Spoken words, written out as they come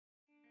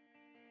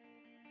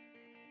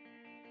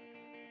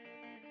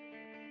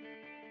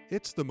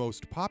It's the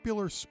most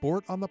popular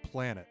sport on the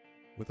planet,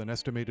 with an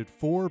estimated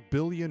 4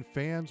 billion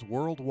fans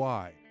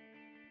worldwide.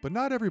 But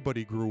not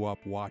everybody grew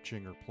up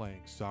watching or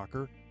playing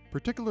soccer,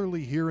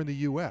 particularly here in the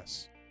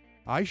U.S.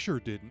 I sure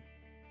didn't.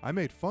 I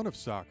made fun of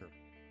soccer,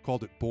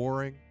 called it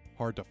boring,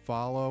 hard to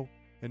follow,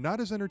 and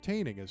not as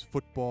entertaining as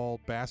football,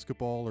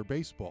 basketball, or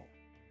baseball.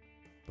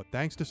 But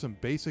thanks to some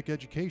basic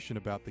education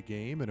about the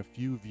game and a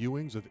few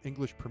viewings of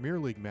English Premier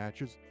League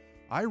matches,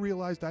 I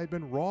realized I'd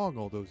been wrong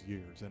all those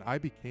years, and I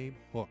became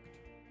hooked.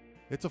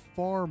 It's a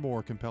far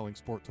more compelling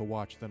sport to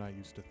watch than I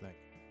used to think.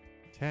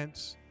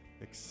 Tense,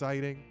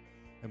 exciting,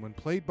 and when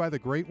played by the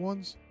great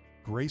ones,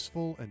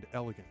 graceful and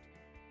elegant.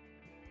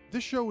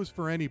 This show is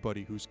for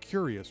anybody who's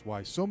curious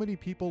why so many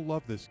people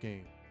love this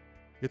game.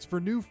 It's for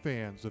new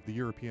fans of the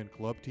European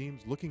club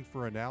teams looking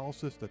for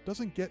analysis that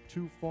doesn't get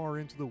too far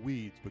into the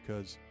weeds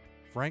because,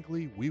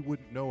 frankly, we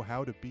wouldn't know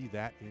how to be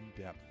that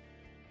in-depth.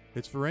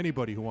 It's for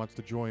anybody who wants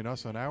to join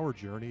us on our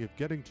journey of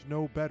getting to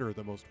know better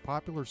the most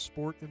popular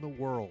sport in the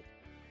world.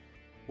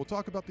 We'll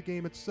talk about the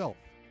game itself,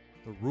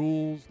 the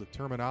rules, the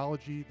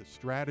terminology, the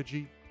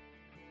strategy,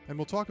 and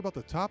we'll talk about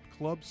the top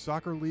club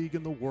soccer league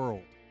in the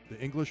world, the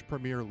English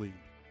Premier League.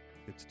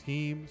 Its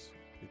teams,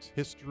 its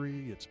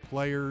history, its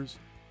players,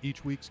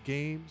 each week's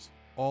games,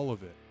 all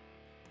of it.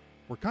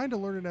 We're kind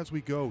of learning as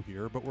we go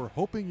here, but we're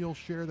hoping you'll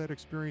share that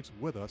experience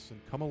with us and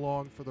come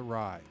along for the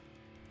ride.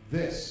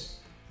 This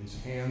is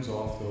Hands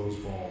Off Those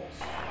Balls.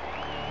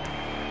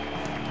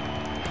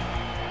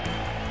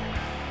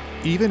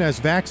 Even as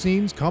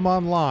vaccines come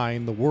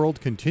online, the world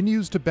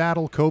continues to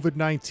battle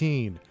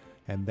COVID-19,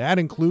 and that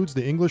includes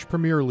the English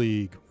Premier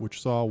League,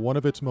 which saw one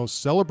of its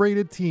most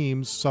celebrated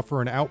teams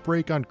suffer an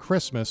outbreak on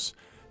Christmas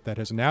that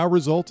has now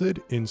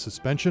resulted in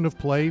suspension of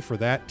play for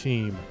that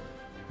team.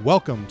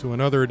 Welcome to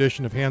another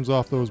edition of Hands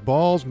Off Those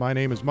Balls. My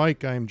name is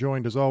Mike. I am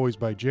joined as always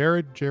by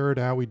Jared. Jared,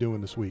 how are we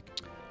doing this week?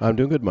 I'm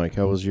doing good, Mike.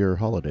 How was your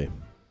holiday?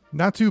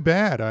 Not too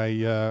bad.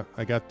 I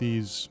got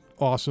these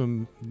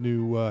awesome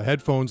new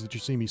headphones that you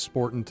see me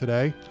sporting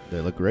today.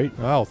 They look great.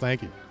 Oh,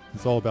 thank you.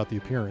 It's all about the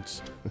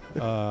appearance.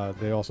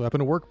 They also happen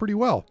to work pretty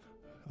well.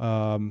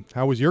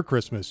 How was your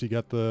Christmas? You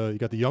got the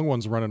young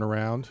ones running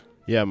around.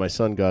 Yeah, my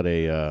son got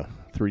a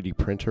 3D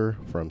printer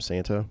from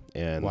Santa,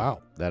 and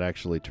wow, that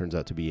actually turns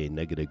out to be a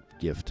negative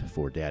gift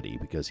for Daddy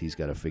because he's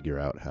got to figure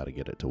out how to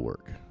get it to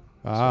work.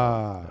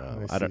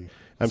 I see.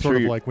 I'm sort sure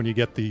of like when you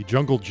get the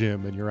jungle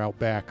gym and you're out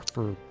back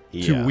for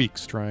 2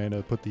 weeks trying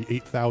to put the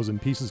 8,000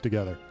 pieces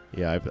together.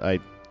 Yeah,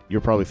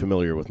 you're probably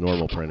familiar with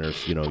normal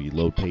printers. You know, you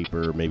load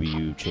paper, maybe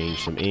you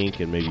change some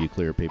ink, and maybe you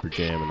clear paper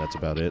jam, and that's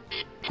about it.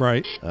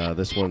 Right.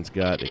 This one's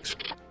got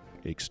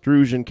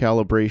extrusion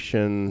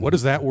calibration. What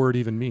does that word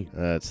even mean?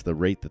 It's the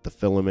rate that the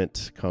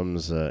filament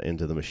comes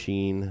into the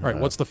machine. All right,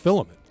 what's the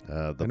filament?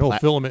 I know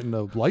filament in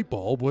a light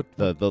bulb. What?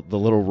 The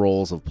little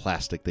rolls of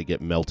plastic that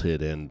get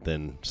melted and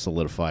then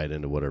solidified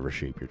into whatever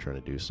shape you're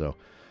trying to do. So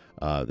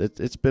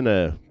it's been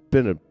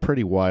a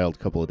pretty wild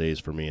couple of days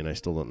for me, and I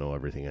still don't know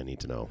everything I need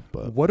to know.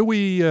 But what do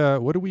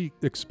we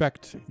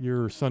expect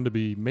your son to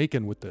be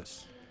making with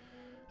this?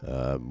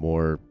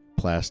 More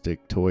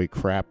plastic toy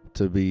crap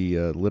to be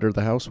litter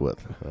the house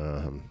with.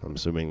 I'm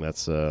assuming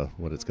that's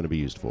what it's going to be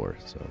used for.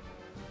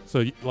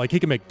 So like he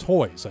can make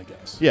toys, I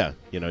guess. Yeah,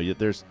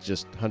 there's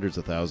just hundreds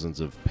of thousands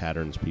of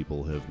patterns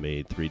people have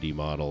made, 3D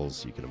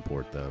models. You can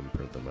import them,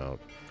 print them out.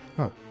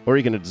 Huh. Or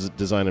you can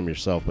design them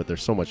yourself, but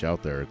there's so much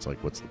out there, it's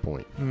like, what's the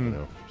point?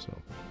 So.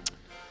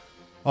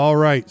 All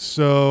right,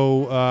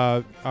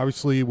 so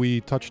obviously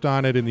we touched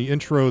on it in the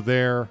intro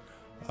there.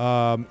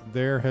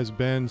 There has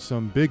been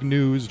some big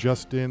news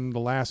just in the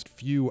last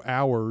few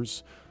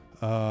hours,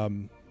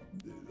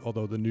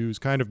 although the news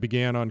kind of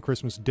began on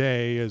Christmas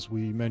Day, as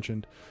we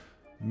mentioned.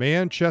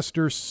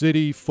 Manchester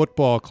City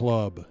Football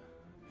Club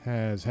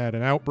has had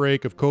an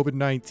outbreak of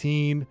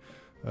COVID-19.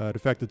 It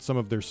affected some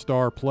of their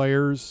star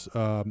players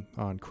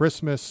on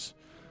Christmas.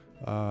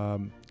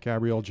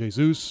 Gabriel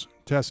Jesus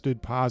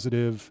tested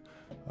positive,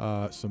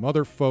 some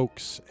other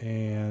folks,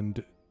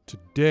 and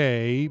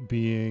today,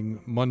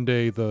 being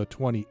Monday the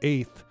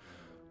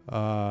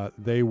 28th,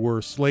 they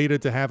were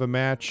slated to have a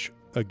match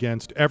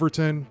against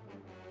Everton,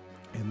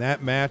 and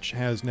that match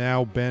has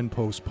now been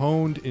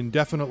postponed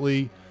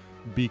indefinitely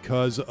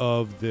because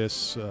of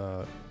this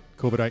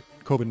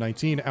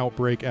COVID-19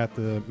 outbreak at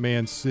the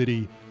Man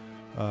City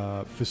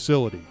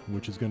facility,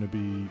 which is going to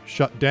be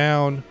shut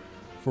down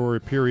for a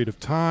period of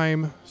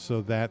time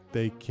so that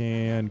they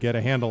can get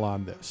a handle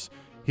on this.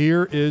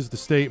 Here is the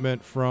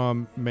statement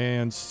from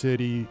Man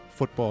City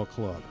Football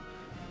Club.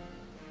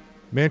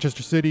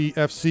 Manchester City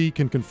FC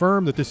can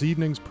confirm that this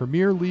evening's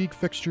Premier League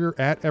fixture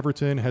at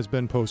Everton has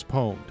been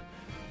postponed.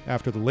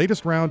 After the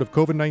latest round of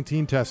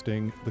COVID-19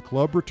 testing, the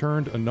club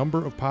returned a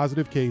number of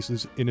positive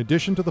cases in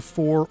addition to the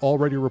 4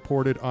 already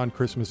reported on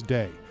Christmas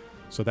Day.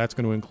 So that's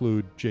going to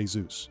include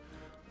Jesus.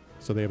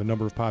 So they have a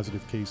number of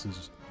positive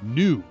cases,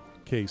 new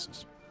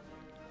cases.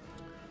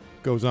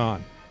 Goes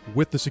on.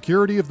 With the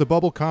security of the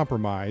bubble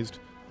compromised,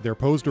 there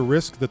posed a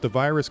risk that the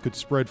virus could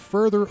spread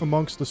further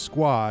amongst the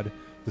squad,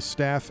 the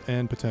staff,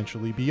 and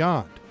potentially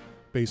beyond.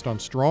 Based on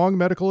strong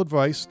medical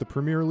advice, the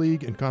Premier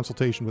League, in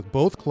consultation with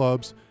both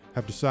clubs,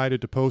 have decided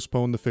to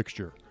postpone the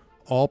fixture.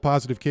 All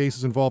positive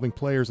cases involving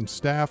players and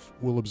staff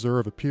will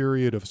observe a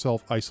period of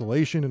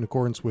self-isolation in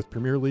accordance with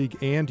Premier League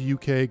and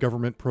UK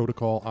government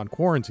protocol on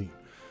quarantine.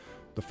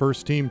 The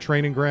first team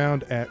training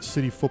ground at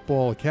City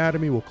Football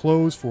Academy will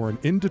close for an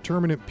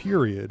indeterminate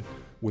period,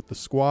 with the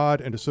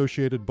squad and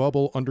associated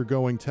bubble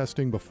undergoing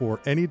testing before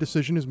any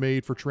decision is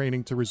made for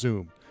training to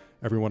resume.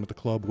 Everyone at the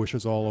club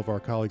wishes all of our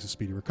colleagues a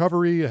speedy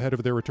recovery ahead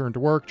of their return to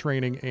work,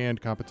 training, and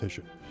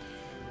competition.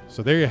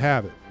 So there you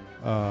have it.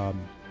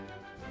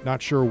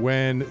 Not sure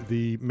when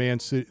the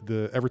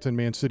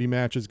Everton-Man City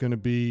match is going to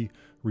be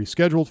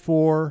rescheduled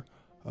for.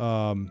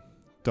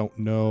 Don't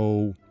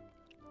know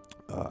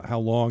how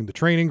long the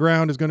training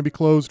ground is going to be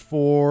closed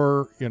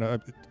for.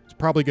 It's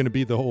probably going to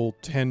be the whole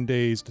 10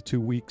 days to 2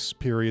 weeks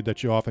period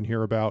that you often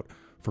hear about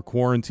for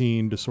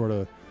quarantine to sort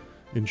of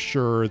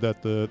ensure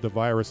that the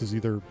virus is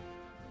either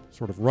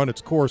sort of run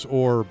its course,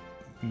 or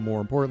more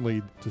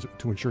importantly,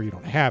 to ensure you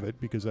don't have it,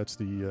 because that's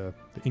the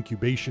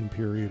incubation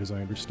period, as I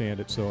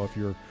understand it. So if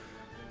you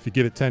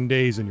give it 10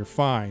 days and you're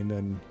fine,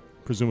 then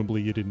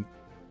presumably you didn't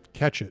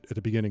catch it at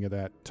the beginning of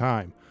that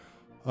time.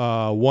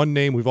 One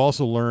name we've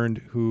also learned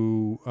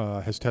who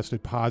has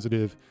tested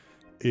positive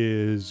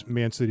is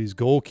Man City's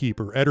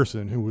goalkeeper,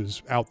 Ederson, who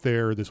was out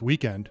there this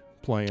weekend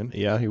playing.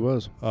 Yeah, he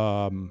was.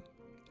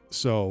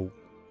 So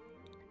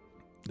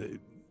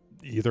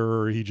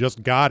either he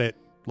just got it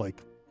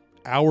like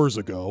hours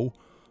ago,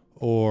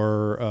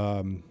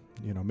 or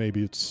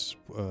maybe it's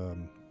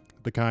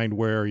the kind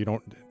where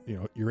you're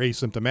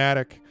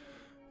asymptomatic,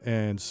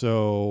 and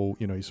so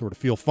you sort of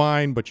feel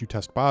fine, but you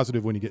test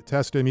positive when you get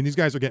tested. I mean, these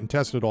guys are getting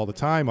tested all the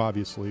time,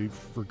 obviously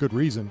for good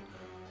reason.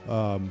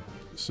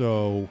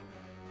 So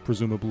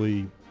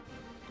presumably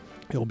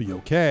he'll be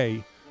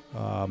okay.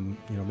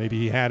 Maybe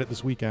he had it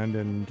this weekend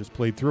and just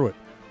played through it.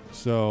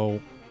 So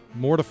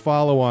more to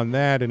follow on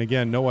that. And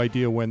again, no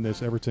idea when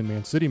this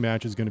Everton-Man City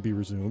match is going to be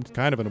resumed.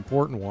 Kind of an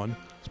important one.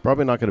 It's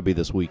probably not going to be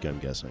this week, I'm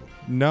guessing.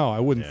 No, I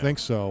wouldn't think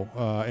so.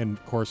 And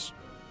of course,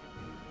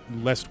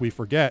 lest we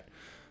forget,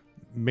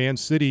 Man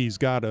City's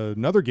got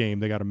another game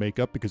they got to make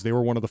up, because they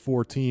were one of the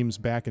 4 teams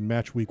back in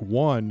match week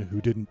 1 who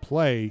didn't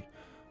play,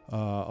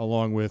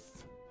 along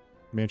with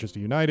Manchester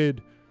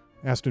United,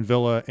 Aston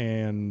Villa,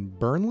 and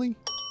Burnley?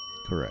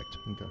 Correct.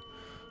 Okay.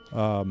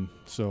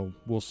 So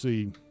we'll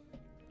see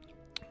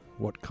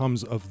what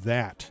comes of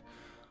that.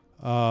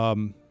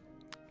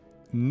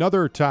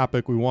 Another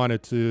topic we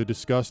wanted to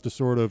discuss to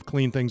sort of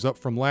clean things up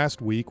from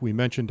last week, we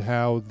mentioned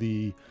how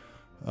the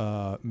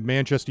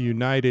Manchester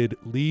United,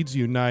 Leeds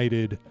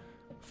United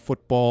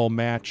football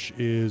match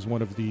is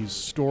one of these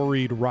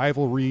storied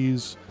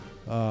rivalries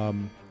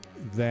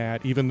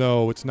that, even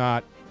though it's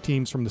not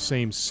teams from the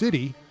same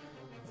city,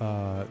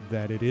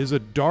 that it is a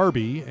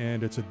derby,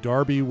 and it's a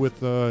derby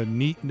with a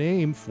neat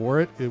name for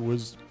it.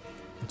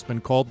 It's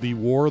been called the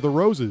War of the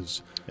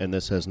Roses. And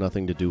this has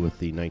nothing to do with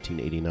the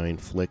 1989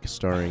 flick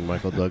starring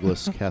Michael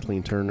Douglas,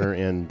 Kathleen Turner,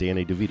 and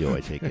Danny DeVito,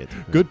 I take it.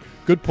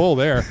 Good pull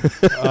there.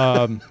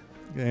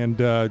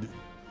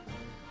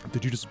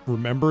 Did you just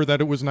remember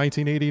that it was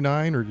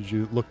 1989, or did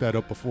you look that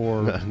up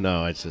before?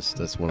 No, that's one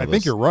of those. I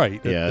think you're right.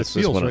 Yeah, it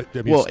feels right.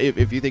 I mean, well,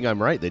 if you think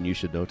I'm right, then you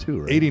should know too,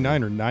 right?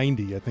 89 or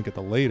 90, I think, at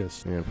the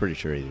latest. Yeah, I'm pretty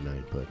sure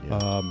 89, but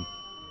yeah.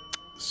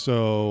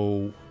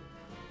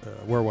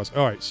 Where was?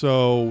 All right,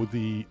 so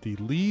the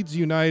Leeds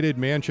United,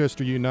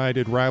 Manchester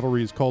United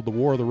rivalry is called the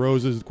War of the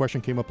Roses. The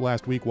question came up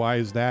last week, why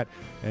is that?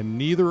 And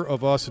neither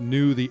of us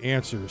knew the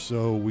answer,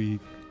 so we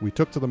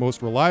took to the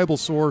most reliable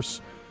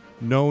source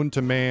known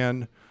to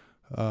man,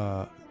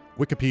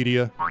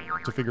 Wikipedia,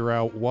 to figure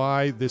out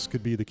why this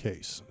could be the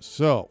case.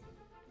 So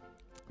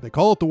they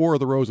call it the War of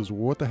the Roses.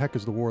 Well, what the heck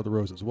is the War of the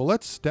Roses? Well,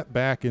 let's step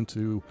back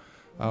into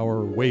our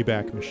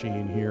Wayback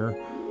Machine here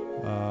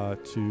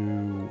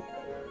to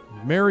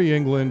merry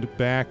England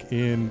back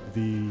in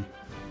the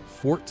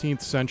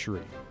 14th century.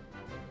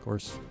 Of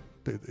course,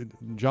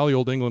 jolly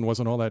old England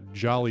wasn't all that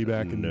jolly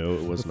back in the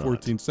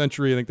 14th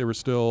century. I think they were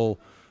still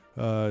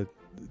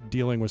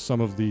dealing with some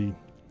of the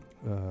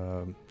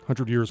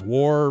 100 Years'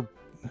 War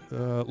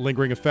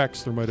lingering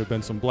effects. There might have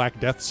been some Black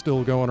Death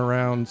still going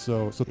around.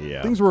 So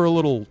things were a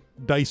little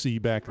dicey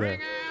back then.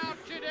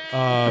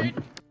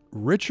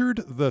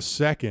 Richard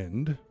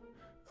II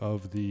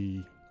of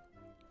the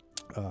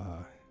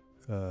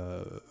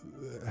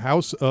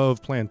House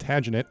of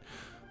Plantagenet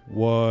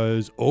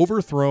was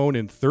overthrown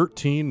in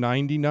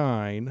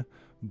 1399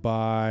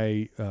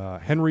 by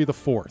Henry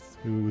IV,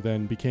 who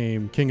then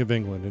became King of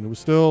England. And it was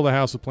still the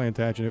House of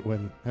Plantagenet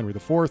when Henry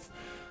IV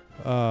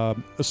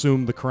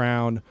assumed the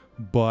crown.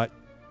 But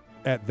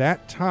at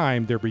that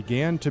time, there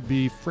began to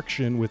be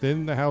friction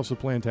within the House of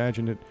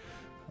Plantagenet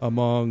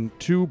among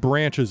 2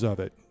 branches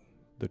of it.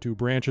 The 2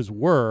 branches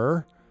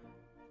were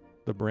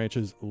the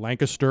branches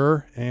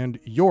Lancaster and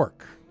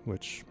York,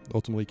 which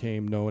ultimately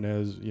came known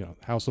as,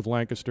 House of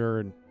Lancaster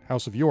and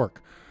House of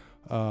York.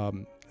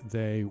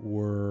 They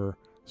were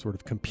sort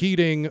of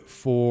competing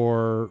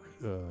for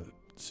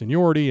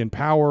seniority and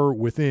power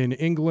within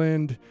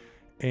England,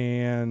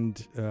 and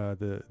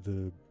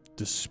the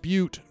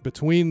dispute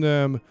between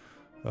them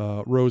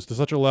rose to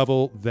such a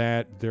level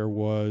that there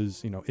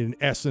was, in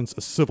essence,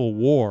 a civil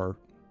war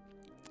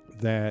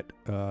that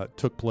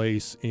took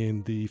place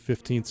in the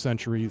 15th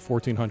century,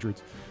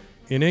 1400s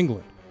in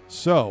England.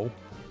 So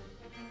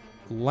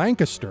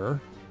Lancaster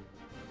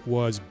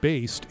was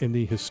based in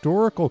the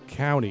historical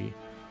county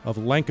of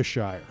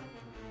Lancashire.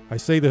 I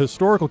say the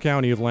historical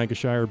county of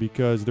Lancashire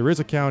because there is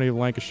a county of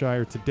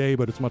Lancashire today,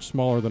 but it's much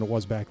smaller than it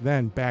was back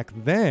then. Back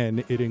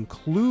then, it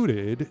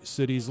included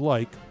cities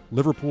like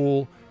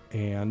Liverpool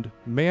and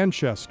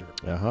Manchester.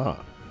 Uh-huh.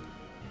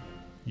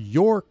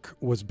 York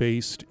was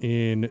based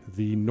in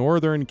the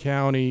northern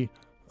county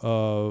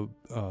of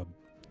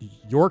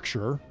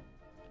Yorkshire,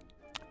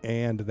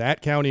 and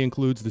that county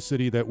includes the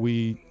city that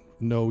we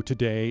know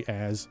today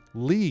as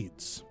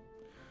Leeds.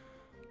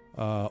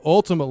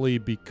 Ultimately,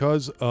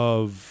 because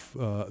of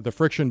the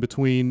friction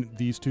between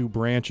these two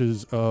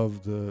branches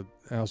of the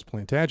House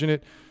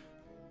Plantagenet,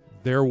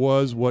 there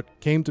was what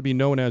came to be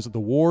known as the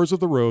Wars of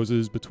the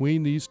Roses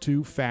between these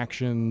two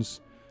factions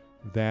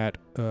that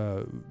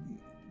a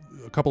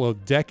couple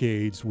of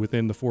decades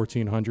within the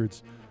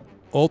 1400s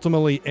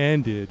ultimately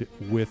ended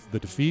with the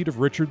defeat of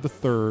Richard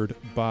III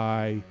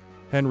by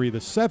Henry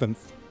VII,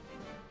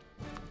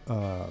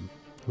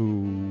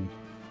 who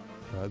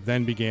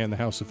then began the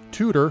House of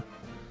Tudor.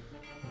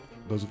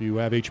 Those of you who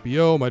have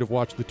HBO might have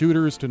watched The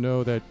Tudors to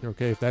know that,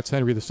 okay, if that's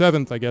Henry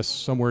VII, I guess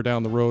somewhere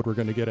down the road we're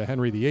going to get a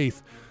Henry VIII,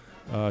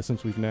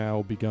 since we've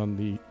now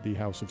begun the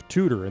House of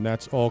Tudor, and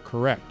that's all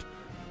correct.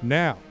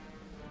 Now,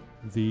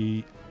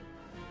 the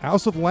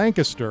House of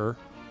Lancaster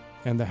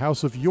and the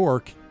House of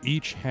York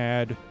each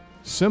had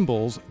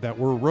symbols that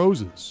were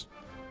roses.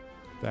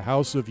 The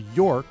House of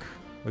York,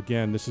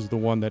 again, this is the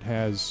one that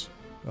has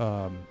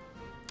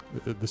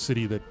the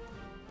city that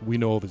we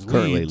know of as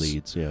Currently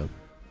Leeds. Leeds, yeah.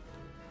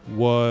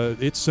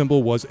 Its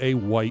symbol was a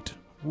white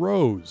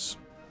rose.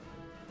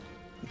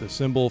 The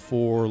symbol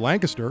for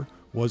Lancaster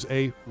was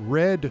a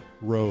red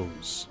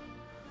rose.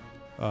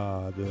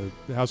 The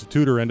House of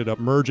Tudor ended up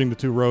merging the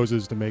two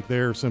roses to make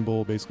their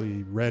symbol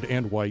basically red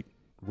and white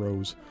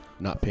rose.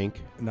 Not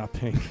pink. Not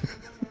pink.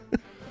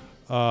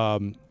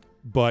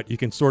 But you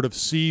can sort of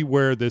see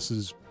where this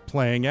is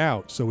playing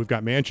out. So we've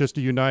got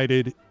Manchester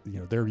United.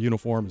 Their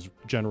uniform is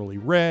generally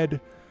red.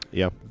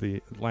 Yeah.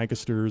 The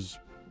Lancaster's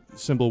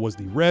symbol was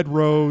the red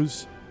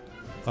rose.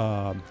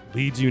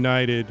 Leeds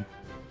United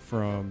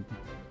from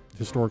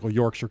historical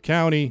Yorkshire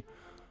County,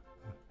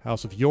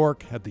 House of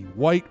York, had the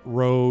white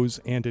rose.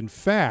 And in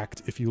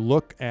fact, if you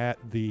look at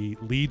the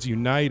Leeds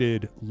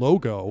United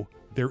logo,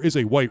 there is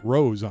a white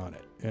rose on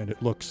it. And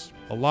it looks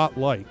a lot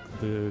like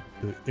the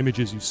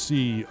images you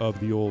see of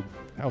the old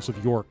House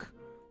of York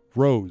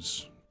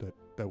rose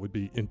that would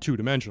be in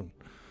two-dimension.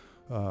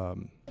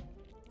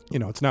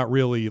 It's not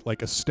really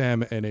like a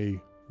stem and a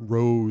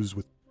rose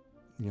with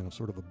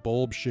sort of a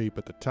bulb shape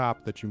at the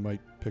top that you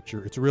might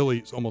picture.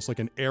 It's almost like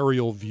an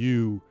aerial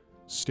view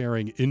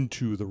staring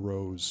into the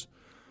rose,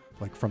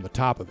 like from the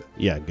top of it.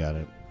 Yeah, got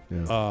it.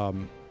 Yeah.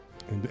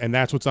 And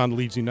that's what's on the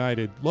Leeds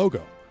United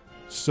logo.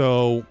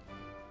 So,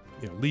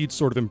 Leeds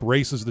sort of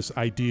embraces this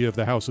idea of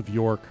the House of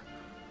York.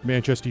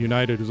 Manchester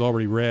United is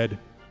already red,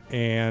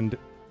 and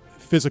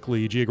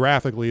physically,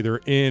 geographically,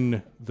 they're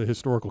in the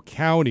historical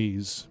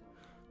counties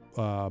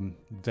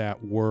that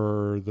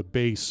were the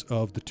base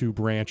of the two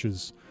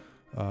branches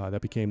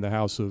that became the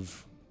House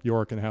of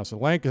York and the House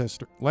of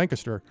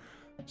Lancaster.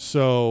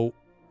 So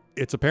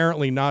it's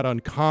apparently not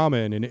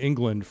uncommon in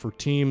England for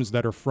teams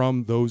that are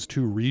from those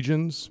two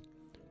regions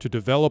to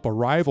develop a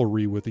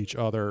rivalry with each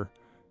other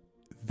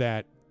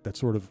that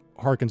sort of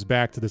harkens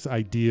back to this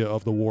idea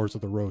of the Wars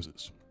of the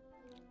Roses.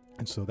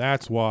 And so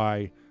that's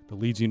why the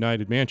Leeds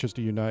United,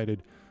 Manchester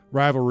United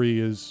rivalry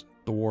is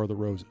the War of the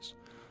Roses.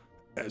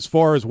 As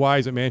far as why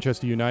is it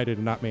Manchester United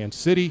and not Man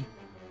City,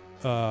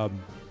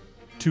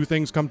 two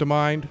things come to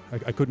mind.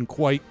 I couldn't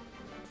quite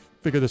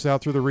figure this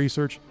out through the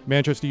research.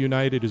 Manchester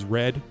United is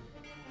red,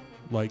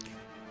 like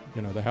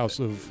the House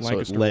of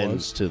Lancaster so it lends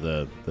was. to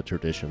the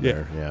tradition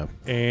there. Yeah.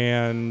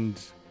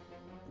 And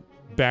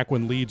back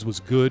when Leeds was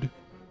good,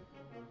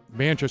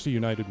 Manchester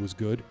United was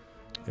good,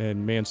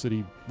 and Man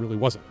City really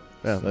wasn't.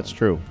 Yeah, that's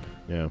true.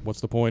 Yeah.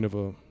 What's the point of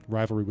a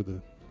rivalry with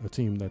a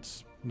team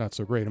that's not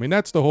so great? I mean,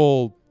 that's the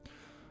whole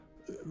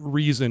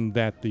reason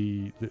that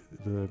the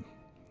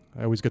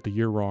I always get the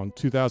year wrong,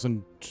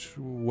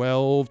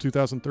 2012,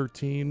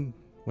 2013,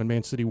 when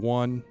Man City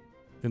won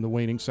in the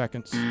waning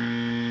seconds.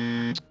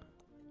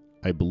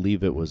 I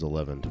believe it was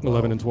 11-12.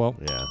 11 and 12.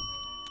 Yeah.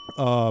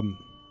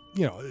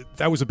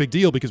 That was a big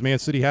deal because Man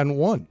City hadn't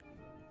won.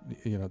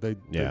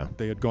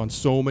 They had gone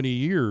so many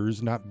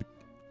years not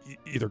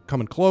either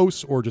coming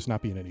close or just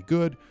not being any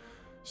good.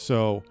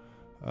 So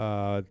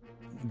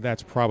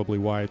that's probably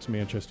why it's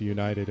Manchester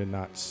United and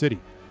not City.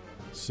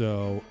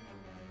 So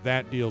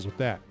that deals with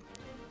that.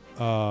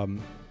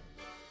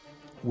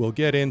 We'll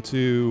get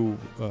into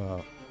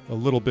a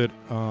little bit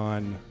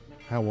on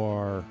how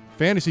our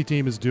fantasy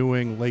team is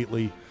doing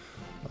lately.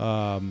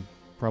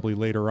 probably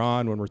later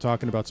on when we're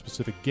talking about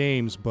specific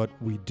games, but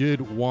we did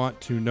want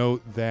to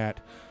note that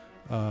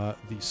the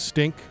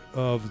stink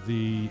of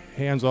the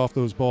hands off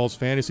those balls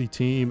fantasy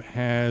team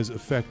has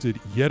affected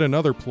yet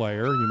another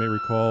player. You may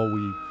recall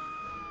we,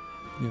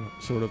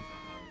 sort of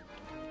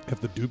have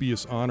the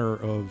dubious honor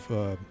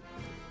of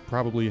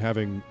probably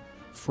having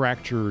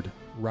fractured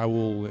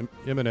Raul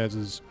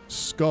Jimenez's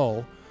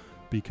skull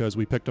because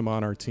we picked him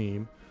on our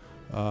team.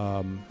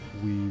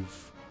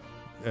 We've,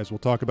 as we'll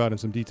talk about in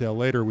some detail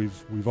later,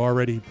 we've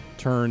already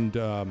turned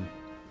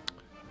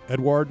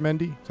Edouard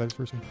Mendy. Is that his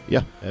first name?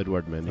 Yeah,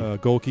 Edouard Mendy,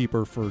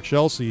 goalkeeper for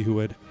Chelsea, who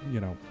had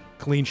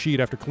clean sheet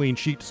after clean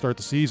sheet to start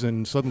the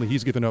season. Suddenly,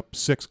 he's given up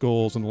 6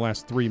 goals in the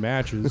last 3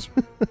 matches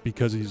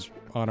because he's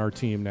on our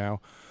team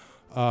now.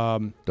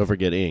 Don't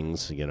forget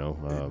Ings.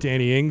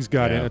 Danny Ings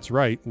got in. That's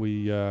right.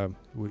 We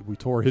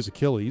tore his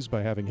Achilles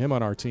by having him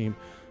on our team.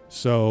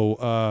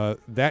 So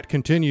that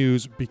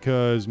continues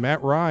because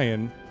Matt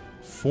Ryan,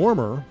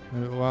 former,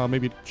 well,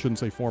 maybe shouldn't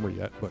say former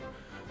yet, but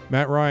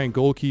Matt Ryan,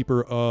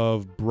 goalkeeper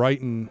of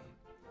Brighton,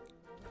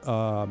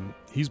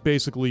 he's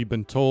basically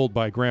been told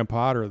by Graham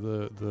Potter,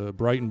 the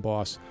Brighton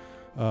boss,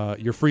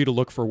 you're free to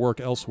look for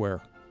work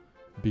elsewhere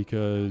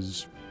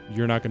because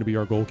you're not going to be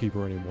our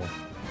goalkeeper anymore.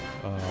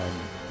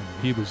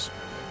 He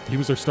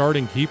was our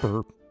starting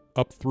keeper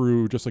up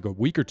through just like a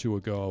week or two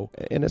ago.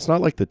 And it's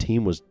not like the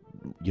team was,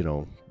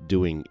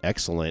 doing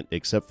excellent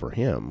except for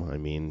him. I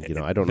mean,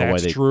 I don't know why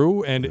they... That's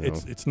true, and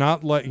it's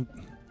not like...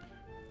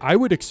 I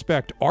would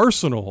expect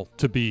Arsenal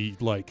to be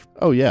like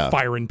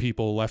firing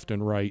people left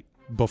and right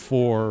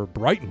before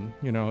Brighton.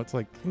 It's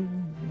like,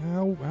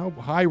 how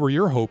high were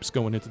your hopes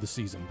going into the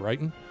season,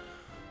 Brighton?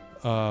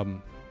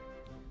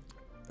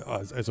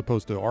 As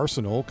opposed to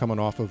Arsenal coming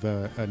off of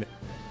an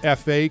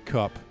FA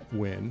Cup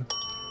win,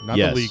 not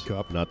the League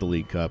Cup. Not the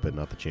League Cup and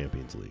not the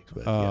Champions League.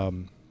 But,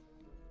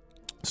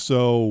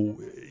 So,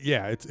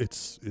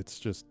 it's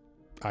just,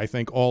 I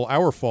think, all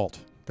our fault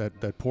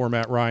that poor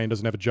Matt Ryan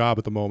doesn't have a job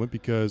at the moment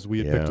because we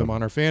had picked him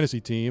on our fantasy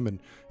team, and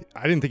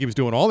I didn't think he was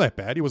doing all that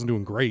bad. He wasn't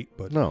doing great.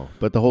 But no,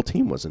 but the whole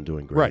team wasn't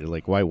doing great. Right.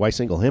 Like, why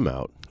single him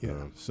out? Yeah,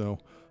 so,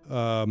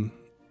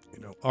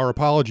 our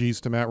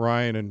apologies to Matt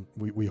Ryan, and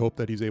we hope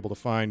that he's able to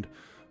find,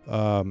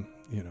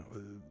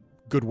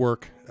 good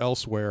work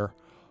elsewhere.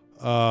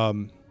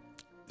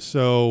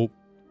 So,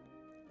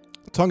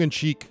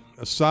 tongue-in-cheek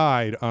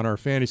aside on our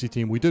fantasy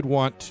team, we did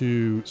want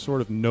to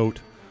sort of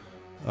note,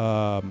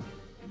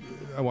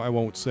 I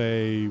won't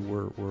say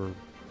we're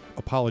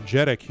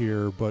apologetic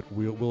here, but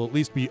we'll at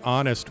least be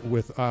honest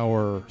with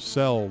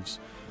ourselves.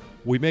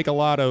 We make a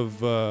lot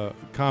of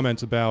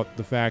comments about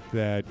the fact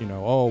that,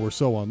 we're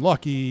so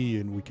unlucky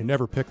and we can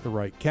never pick the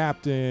right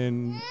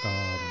captain.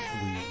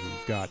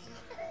 We've got,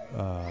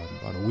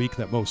 on a week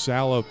that Mo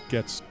Salah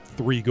gets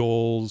 3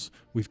 goals,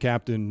 we've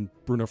captained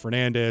Bruno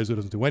Fernandes, who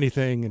doesn't do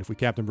anything. And if we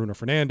captain Bruno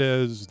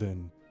Fernandes,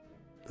 then,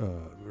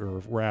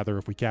 or rather,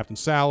 if we captain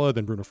Salah,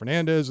 then Bruno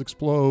Fernandes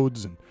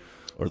explodes.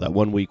 Or that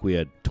one week we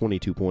had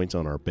 22 points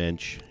on our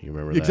bench. You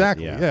remember that?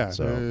 Exactly, yeah.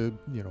 So.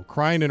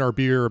 Crying in our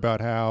beer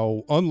about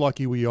how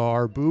unlucky we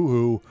are,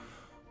 boo-hoo.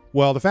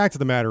 Well, the fact of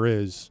the matter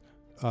is,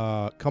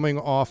 coming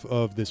off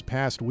of this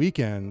past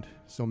weekend,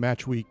 so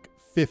match week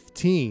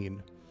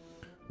 15,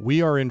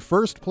 we are in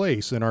first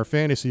place in our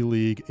fantasy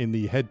league in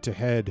the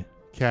head-to-head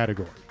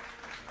category.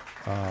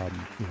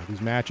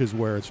 These matches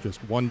where it's just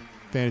one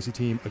fantasy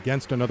team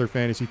against another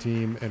fantasy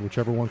team, and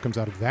whichever one comes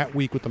out of that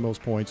week with the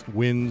most points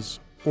wins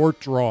or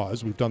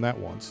draws. We've done that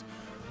once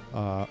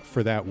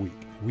for that week.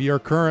 We are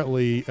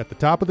currently at the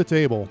top of the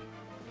table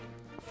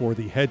for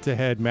the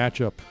head-to-head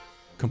matchup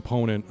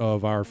component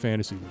of our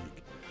fantasy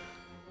league.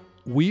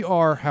 We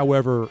are,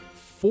 however,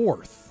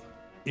 4th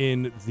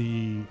in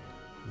the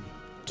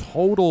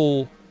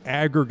total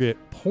aggregate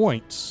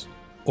points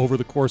over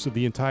the course of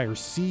the entire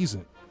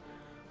season.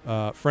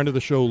 Friend of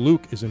the show,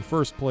 Luke, is in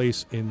first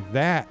place in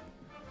that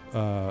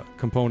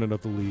component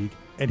of the league,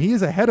 and he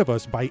is ahead of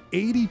us by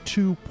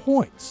 82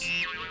 points.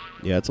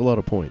 Yeah, it's a lot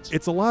of points.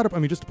 It's a lot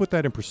of, just to put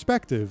that in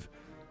perspective,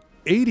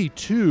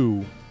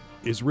 82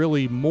 is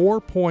really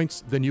more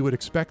points than you would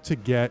expect to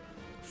get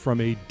from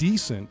a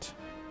decent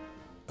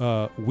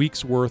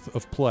week's worth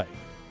of play.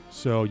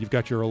 So you've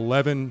got your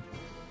 11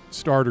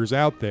 starters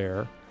out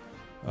there.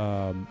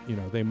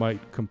 They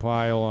might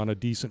compile on a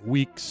decent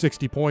week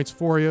 60 points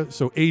for you.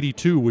 So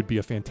 82 would be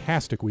a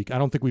fantastic week. I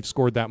don't think we've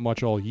scored that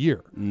much all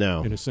year.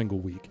 No. In a single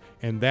week.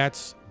 And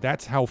that's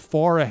how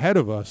far ahead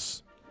of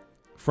us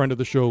friend of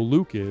the show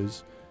Luke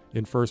is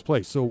in first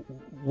place. So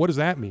what does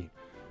that mean?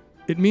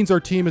 It means our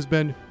team has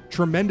been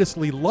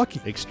tremendously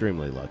lucky.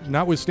 Extremely lucky.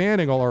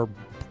 Notwithstanding all our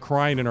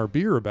crying in our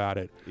beer about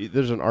it.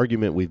 There's an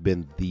argument we've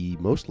been the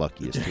most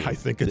luckiest team I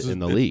think it's in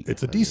the league.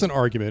 It's a decent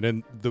argument,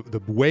 and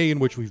the way in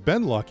which we've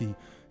been lucky,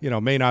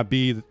 may not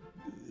be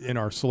in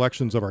our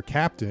selections of our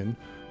captain,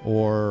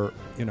 or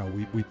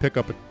we pick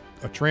up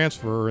a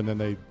transfer and then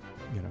they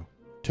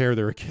tear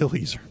their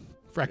Achilles or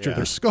fracture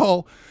their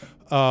skull.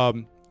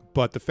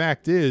 But the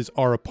fact is,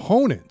 our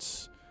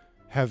opponents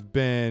have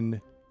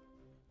been.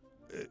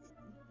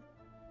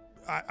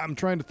 I'm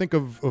trying to think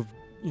of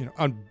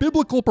on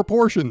biblical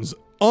proportions,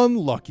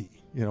 unlucky,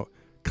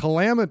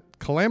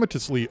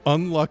 calamitously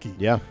unlucky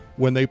Yeah.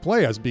 when they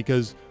play us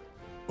because,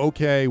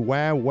 okay,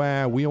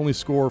 wow, we only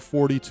score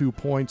 42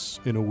 points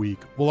in a week.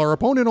 Well, our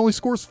opponent only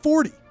scores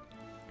 40.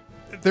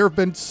 There have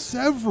been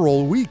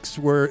several weeks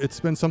where it's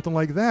been something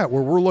like that,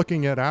 where we're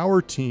looking at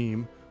our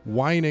team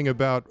whining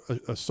about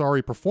a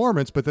sorry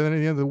performance, but then at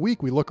the end of the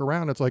week, we look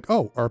around and it's like,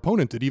 oh, our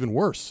opponent did even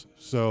worse.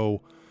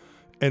 So,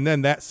 and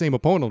then that same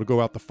opponent will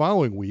go out the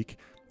following week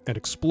and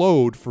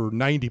explode for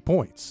 90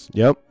 points.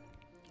 Yep.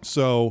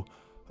 So,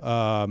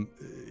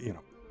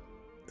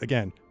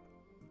 again,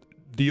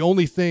 the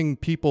only thing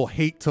people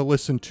hate to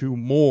listen to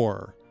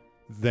more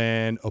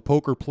than a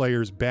poker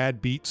player's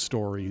bad beat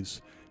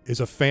stories is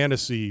a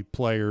fantasy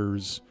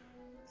player's,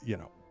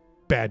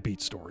 bad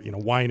beat story,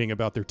 whining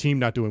about their team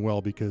not doing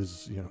well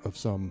because, of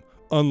some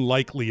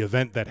unlikely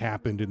event that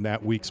happened in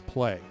that week's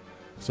play.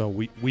 So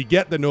we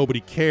get that nobody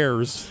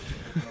cares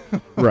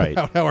Right.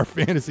 about how our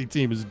fantasy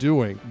team is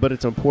doing. But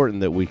it's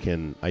important that we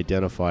can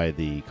identify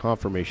the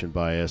confirmation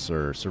bias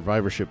or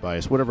survivorship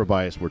bias, whatever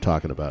bias we're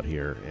talking about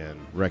here, and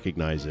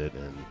recognize it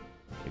and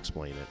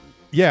explain it.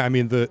 Yeah, I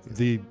mean,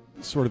 the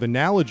sort of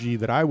analogy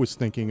that I was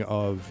thinking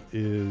of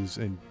is,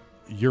 and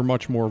you're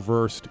much more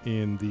versed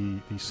in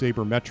the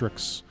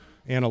sabermetrics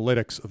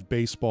analytics of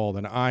baseball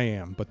than I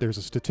am, but there's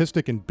a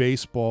statistic in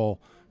baseball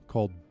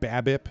called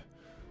BABIP,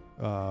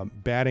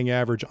 batting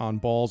average on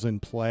balls in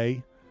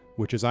play,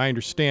 which, as I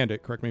understand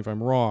it, correct me if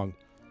I'm wrong,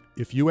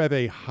 if you have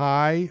a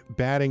high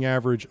batting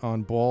average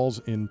on balls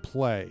in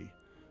play,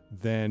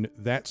 then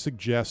that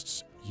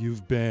suggests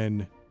you've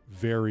been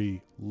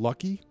very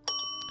lucky.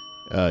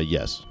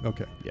 Yes.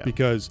 Okay. Yeah.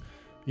 Because,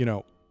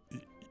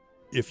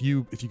 if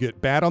you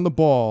get bat on the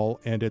ball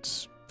and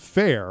it's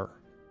fair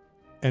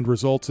and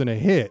results in a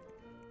hit,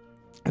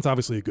 it's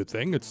obviously a good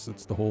thing. It's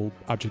the whole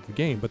object of the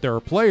game. But there are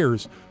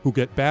players who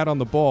get bat on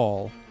the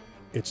ball,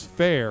 it's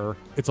fair,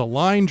 it's a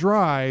line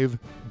drive,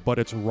 but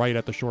it's right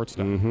at the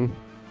shortstop. Mm-hmm.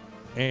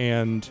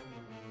 And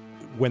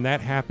when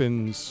that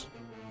happens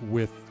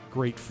with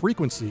great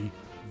frequency,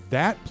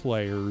 that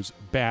player's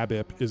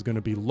BABIP is going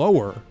to be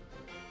lower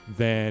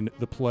than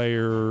the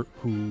player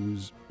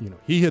who's,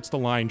 he hits the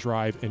line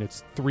drive and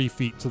it's 3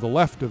 feet to the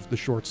left of the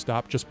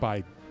shortstop just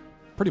by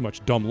pretty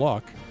much dumb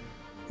luck.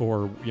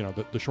 Or,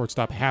 the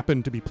shortstop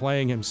happened to be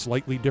playing him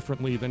slightly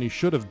differently than he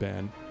should have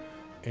been.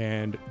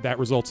 And that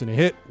results in a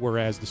hit,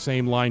 whereas the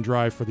same line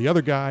drive for the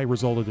other guy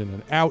resulted in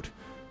an out.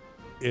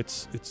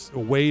 It's a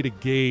way to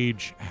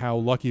gauge how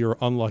lucky or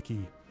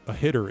unlucky a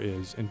hitter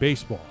is in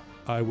baseball.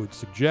 I would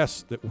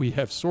suggest that we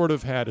have sort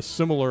of had a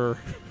similar...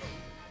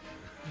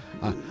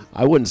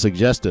 I wouldn't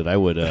suggest it. I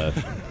would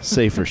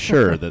say for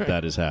sure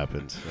that has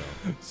happened.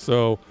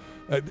 So,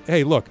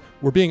 hey, look,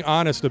 we're being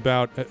honest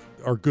about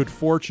our good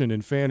fortune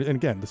in fan. And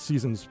again, the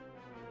season's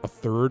a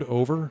third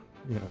over.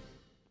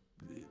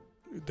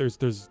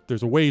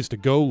 There's a ways to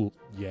go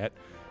yet.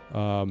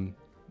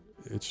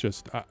 It's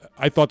just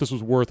I thought this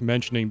was worth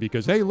mentioning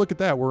because, hey, look at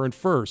that, we're in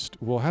first.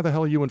 Well, how the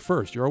hell are you in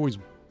first? You're always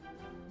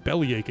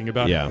belly aching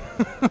about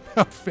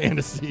about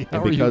fantasy.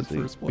 How are you in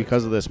first place?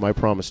 Because of this, my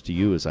promise to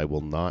you is I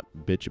will not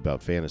bitch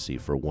about fantasy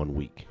for 1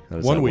 week. How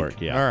does 1 that week.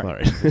 work? Yeah. All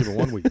right. Give it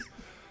 1 week.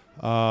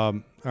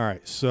 All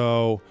right.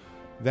 So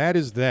that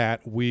is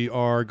that. We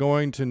are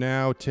going to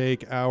now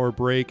take our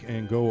break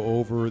and go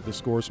over the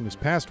scores from this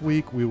past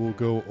week. We will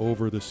go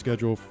over the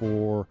schedule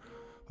for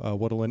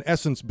what will in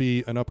essence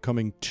be an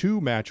upcoming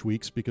 2 match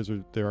weeks because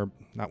there are,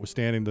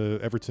 notwithstanding the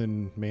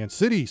Everton-Man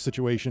City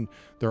situation,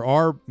 there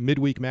are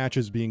midweek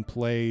matches being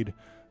played,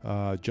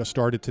 just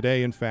started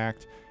today, in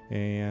fact,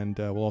 and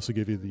we'll also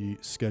give you the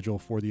schedule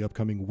for the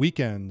upcoming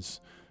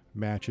weekend's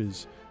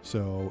matches.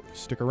 So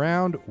stick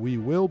around. We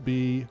will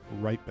be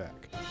right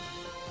back.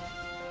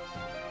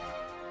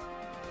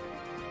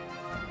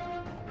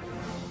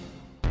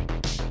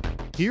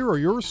 Here are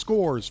your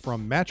scores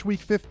from Match Week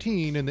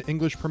 15 in the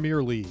English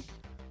Premier League.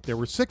 There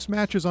were 6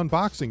 matches on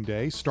Boxing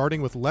Day,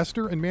 starting with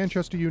Leicester and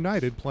Manchester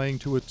United playing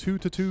to a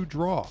 2-2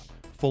 draw.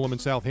 Fulham and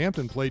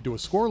Southampton played to a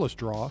scoreless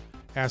draw.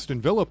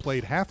 Aston Villa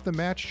played half the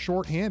match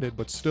short-handed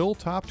but still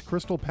topped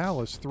Crystal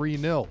Palace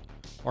 3-0.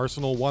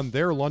 Arsenal won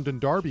their London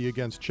derby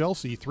against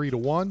Chelsea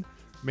 3-1.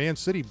 Man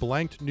City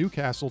blanked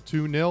Newcastle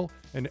 2-0,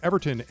 and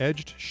Everton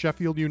edged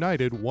Sheffield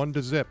United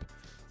 1-0.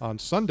 On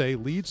Sunday,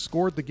 Leeds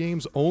scored the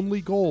game's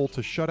only goal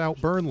to shut out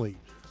Burnley.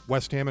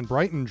 West Ham and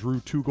Brighton drew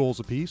 2 goals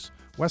apiece.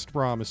 West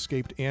Brom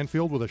escaped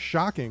Anfield with a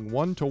shocking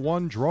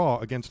 1-1 draw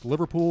against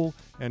Liverpool,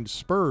 and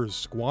Spurs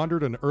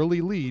squandered an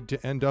early lead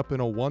to end up in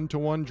a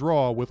 1-1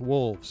 draw with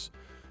Wolves.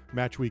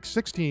 Match Week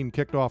 16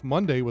 kicked off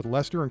Monday with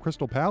Leicester and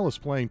Crystal Palace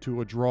playing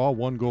to a draw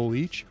 1 goal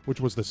each,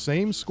 which was the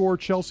same score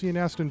Chelsea and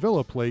Aston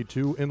Villa played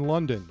to in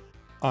London.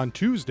 On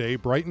Tuesday,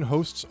 Brighton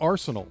hosts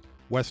Arsenal.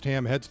 West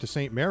Ham heads to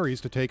St.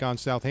 Mary's to take on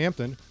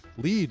Southampton.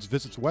 Leeds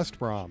visits West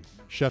Brom.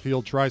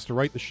 Sheffield tries to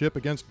right the ship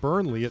against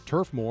Burnley at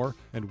Turf Moor,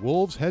 and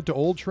Wolves head to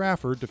Old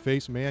Trafford to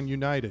face Man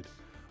United.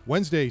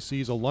 Wednesday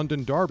sees a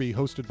London derby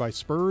hosted by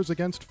Spurs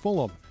against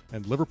Fulham,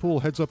 and Liverpool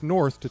heads up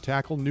north to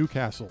tackle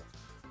Newcastle.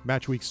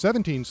 Match week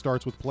 17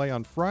 starts with play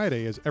on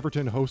Friday as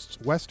Everton hosts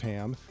West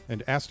Ham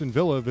and Aston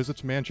Villa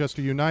visits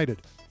Manchester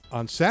United.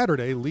 On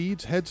Saturday,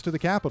 Leeds heads to the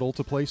capital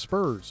to play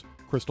Spurs.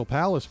 Crystal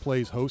Palace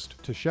plays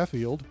host to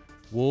Sheffield.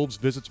 Wolves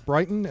visits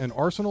Brighton and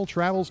Arsenal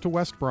travels to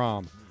West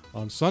Brom.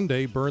 On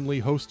Sunday, Burnley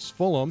hosts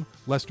Fulham,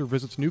 Leicester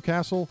visits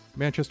Newcastle,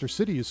 Manchester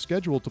City is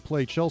scheduled to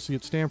play Chelsea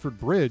at Stamford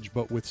Bridge,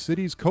 but with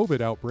City's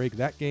COVID outbreak,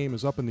 that game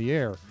is up in the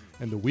air.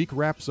 And the week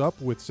wraps up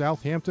with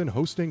Southampton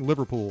hosting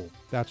Liverpool.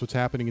 That's what's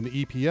happening in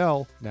the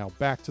EPL. Now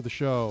back to the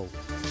show.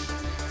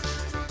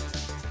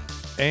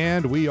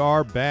 And we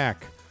are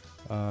back.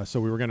 So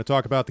we were going to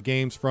talk about the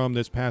games from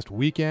this past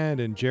weekend.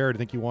 And Jared, I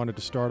think you wanted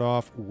to start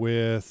off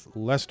with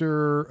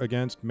Leicester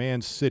against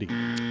Man City.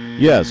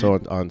 Yeah,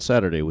 so on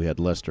Saturday we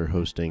had Leicester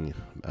hosting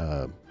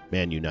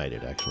Man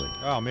United, actually.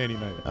 Oh, Man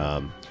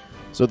United.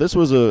 So this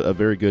was a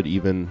very good,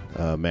 even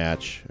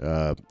match.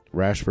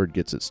 Rashford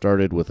gets it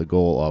started with a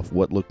goal off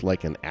what looked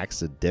like an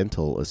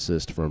accidental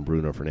assist from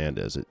Bruno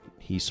Fernandes.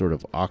 He sort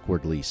of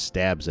awkwardly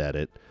stabs at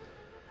it,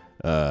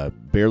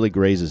 barely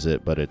grazes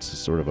it, but it's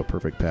sort of a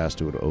perfect pass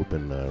to an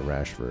open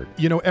Rashford.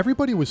 You know,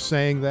 everybody was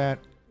saying that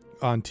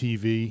on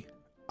TV.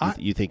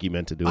 You think he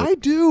meant to do it? I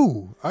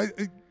do.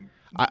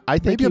 I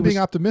think maybe I'm being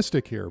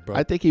optimistic here, but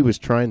I think he was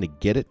trying to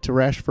get it to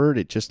Rashford.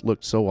 It just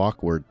looked so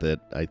awkward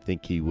that I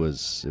think it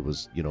was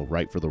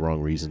right for the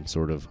wrong reason,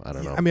 sort of. I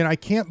don't know. I mean, I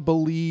can't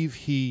believe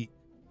he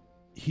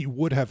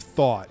would have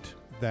thought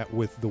that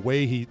with the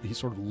way he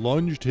sort of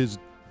lunged his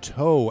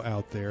toe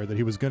out there that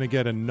he was going to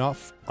get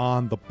enough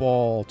on the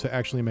ball to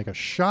actually make a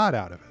shot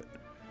out of it.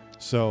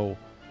 So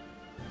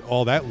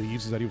all that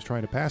leaves is that he was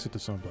trying to pass it to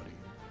somebody.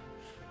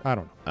 I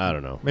don't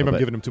know. Maybe I'm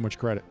giving him too much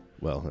credit.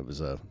 Well, it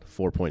was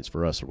 4 points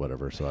for us or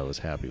whatever, so I was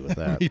happy with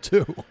that. Me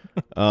too.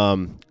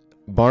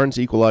 Barnes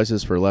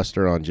equalizes for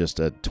Leicester on just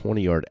a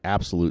 20-yard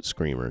absolute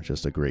screamer,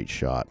 just a great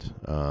shot.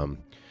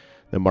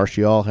 Then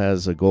Martial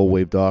has a goal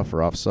waved off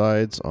for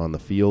offsides on the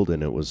field,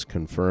 and it was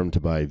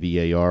confirmed by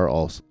VAR,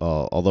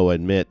 although I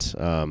admit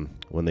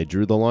when they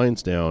drew the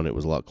lines down, it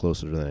was a lot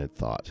closer than I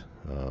thought.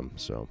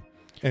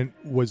 And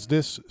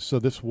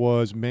this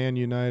was Man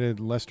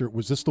United, Leicester.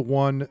 Was this the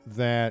one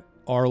that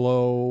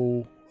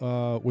Arlo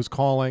was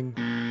calling,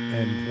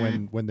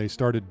 and when they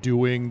started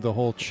doing the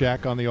whole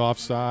check on the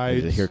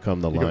offsides, here come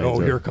the lines.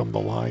 Here come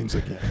the lines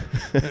again.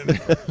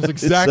 It was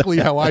exactly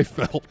how I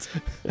felt.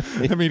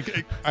 I mean,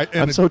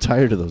 I'm so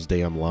tired of those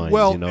damn lines.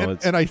 Well,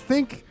 and I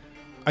think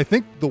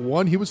the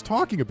one he was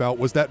talking about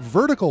was that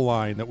vertical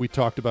line that we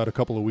talked about a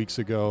couple of weeks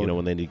ago. You know,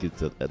 when they need to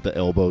get the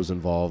elbows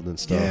involved and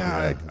stuff.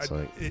 Yeah,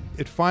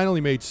 it finally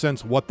made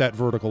sense what that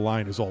vertical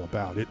line is all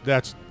about.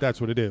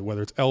 That's what it is,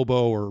 whether it's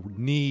elbow or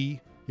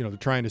knee. You know, they're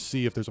trying to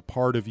see if there's a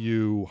part of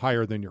you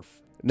higher than your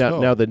toe.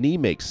 Now the knee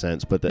makes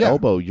sense, but the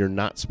elbow, you're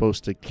not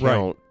supposed to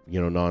count,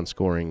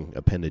 non-scoring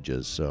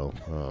appendages. So,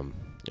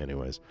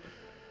 anyways.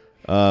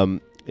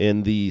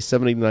 In the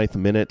 79th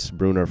minute,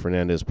 Bruno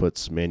Fernandes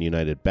puts Man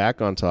United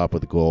back on top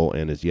with a goal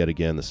and is yet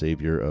again the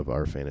savior of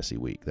our fantasy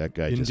week. That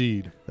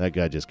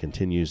guy just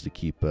continues to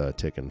keep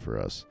ticking for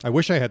us. I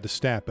wish I had the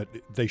stat, but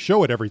they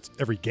show it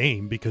every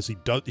game because he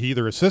like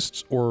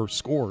assists or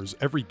scores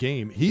every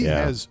game. He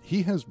has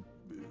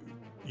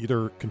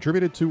either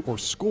contributed to or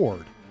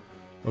scored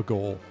a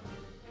goal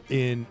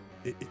in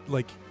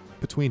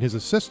between his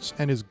assists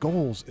and his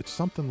goals. It's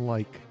something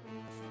like,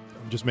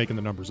 I'm just making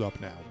the numbers up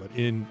now, but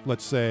in,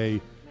 let's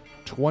say,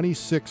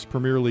 26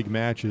 Premier League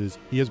matches,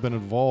 he has been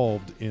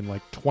involved in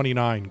like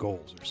 29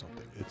 goals or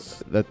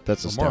something.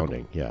 That's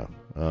astounding. Yeah.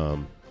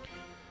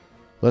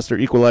 Leicester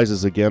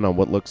equalizes again on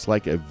what looks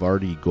like a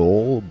Vardy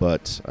goal,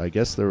 but I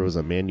guess there was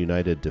a Man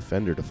United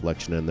defender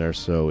deflection in there,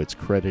 so it's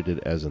credited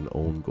as an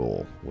own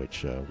goal,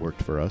 which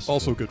worked for us.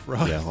 Also good for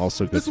us. Yeah,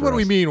 also good for us. This is what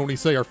we mean when we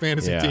say our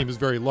fantasy team is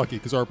very lucky,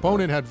 because our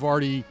opponent had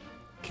Vardy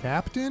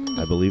captained.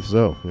 I believe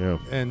so, yeah.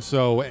 And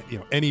so,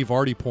 any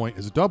Vardy point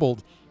is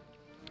doubled,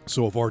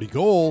 so a Vardy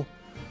goal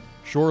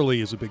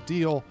surely is a big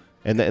deal.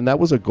 And that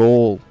was a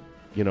goal,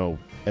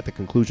 at the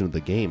conclusion of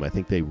the game. I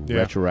think they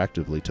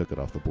retroactively took it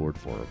off the board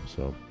for him,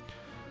 so...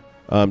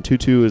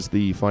 2-2 is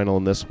the final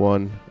in this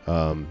one.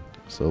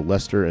 So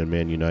Leicester and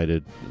Man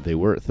United, they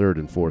were at third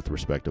and fourth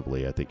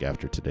respectively. I think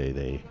after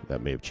today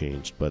that may have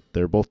changed, but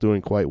they're both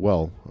doing quite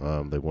well.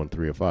 They won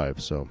 3 of 5,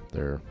 so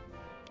they're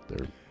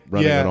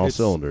running on all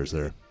cylinders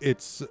there.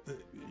 It's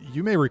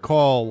you may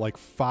recall like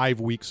 5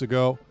 weeks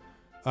ago,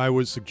 I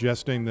was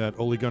suggesting that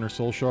Ole Gunnar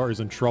Solskjaer is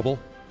in trouble.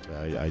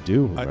 I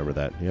do remember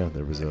that. Yeah,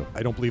 there was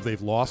I don't believe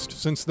they've lost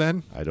since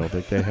then. I don't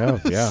think they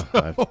have. Yeah.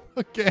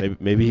 Okay.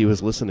 Maybe he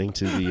was listening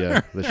to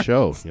the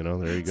show. There you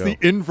go. It's the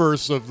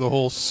inverse of the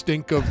whole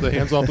stink of the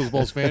Hands Off Those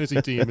Balls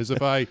fantasy team. Is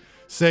if I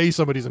say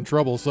somebody's in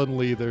trouble,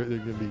 suddenly they're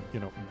going to be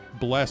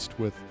blessed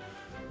with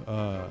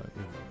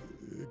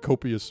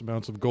copious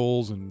amounts of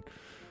goals and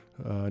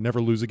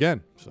never lose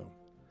again. So.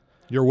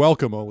 You're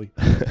welcome, Ole.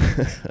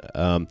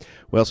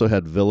 We also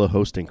had Villa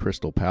hosting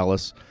Crystal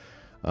Palace.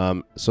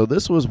 So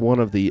this was one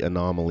of the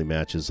anomaly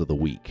matches of the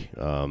week,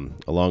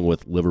 along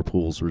with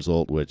Liverpool's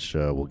result, which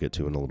we'll get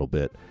to in a little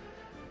bit.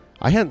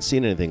 I hadn't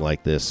seen anything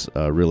like this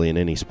really in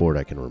any sport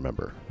I can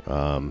remember.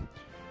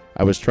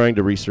 I was trying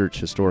to research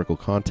historical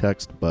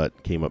context,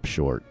 but came up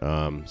short.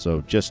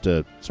 So just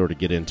to sort of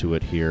get into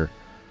it here,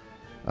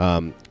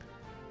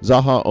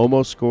 Zaha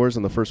almost scores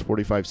in the first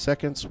 45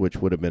 seconds, which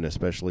would have been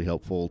especially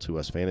helpful to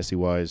us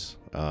fantasy-wise.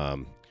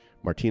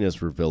 Martinez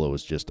for Villa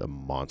was just a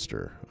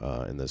monster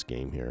in this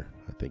game here.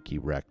 I think he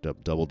racked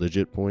up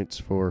double-digit points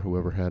for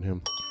whoever had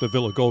him. The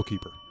Villa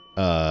goalkeeper.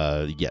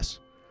 Yes.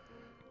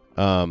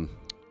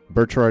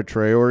 Bertrand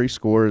Traore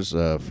scores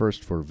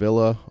first for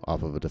Villa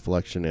off of a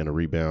deflection and a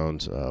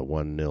rebound,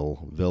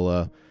 1-0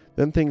 Villa.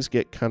 Then things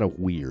get kind of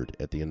weird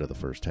at the end of the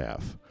first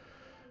half.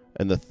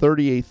 In the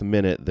 38th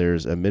minute,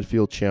 there's a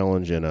midfield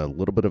challenge and a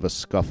little bit of a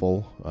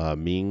scuffle.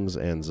 Mings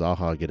and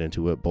Zaha get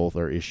into it. Both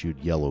are issued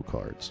yellow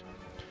cards.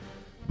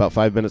 About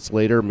 5 minutes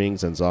later,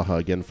 Mings and Zaha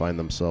again find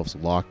themselves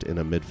locked in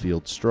a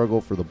midfield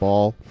struggle for the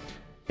ball,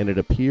 and it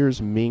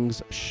appears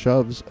Mings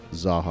shoves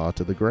Zaha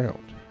to the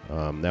ground.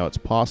 Now, it's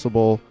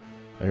possible,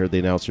 I heard the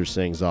announcer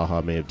saying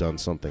Zaha may have done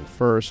something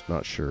first,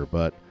 not sure,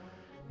 but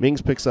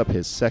Mings picks up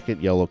his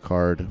second yellow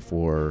card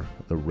for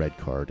the red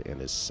card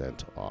and is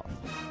sent off.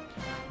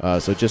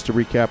 So just to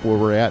recap where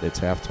we're at, it's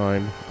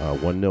halftime.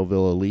 1-0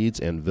 Villa leads,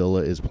 and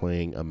Villa is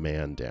playing a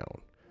man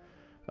down.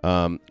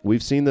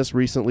 We've seen this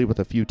recently with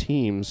a few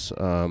teams,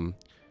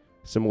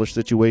 similar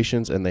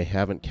situations, and they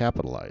haven't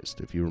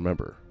capitalized, if you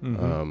remember.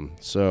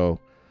 So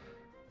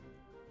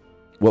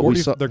what we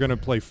saw, they're going to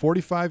play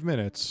 45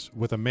 minutes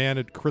with a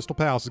man. Crystal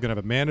Palace is going to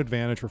have a man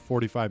advantage for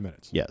 45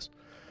 minutes. Yes.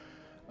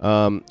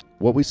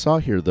 What we saw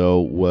here,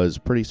 though, was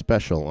pretty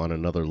special on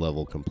another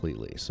level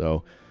completely.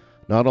 So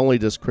not only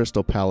does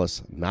Crystal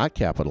Palace not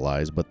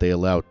capitalize, but they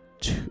allow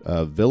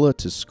Villa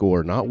to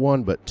score not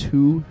one, but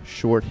two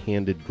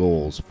shorthanded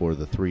goals for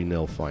the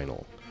 3-0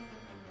 final.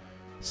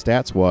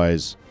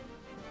 Stats-wise,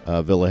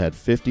 Villa had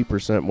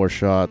 50% more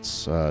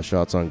shots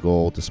on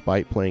goal,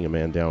 despite playing a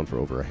man down for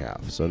over a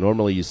half. So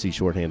normally you see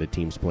shorthanded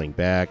teams playing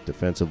back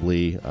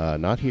defensively.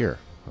 Not here.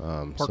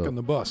 Parking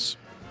the bus.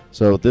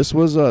 So this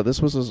was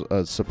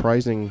a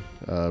surprising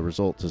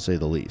result, to say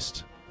the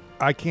least.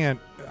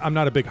 I'm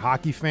not a big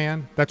hockey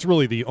fan. That's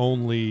really the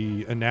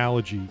only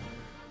analogy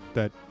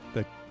that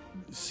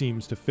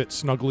seems to fit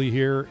snugly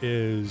here,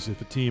 is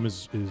if a team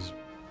is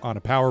on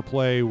a power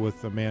play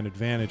with a man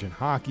advantage in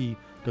hockey,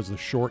 does the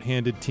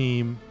shorthanded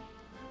team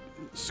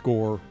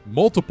score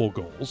multiple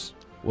goals?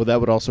 Well, that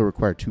would also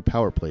require two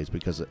power plays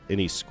because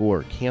any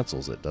score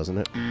cancels it, doesn't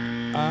it?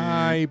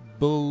 I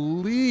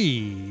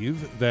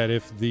believe that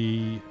if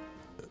the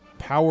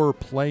power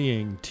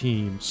playing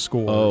team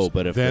scores,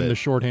 then the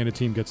shorthanded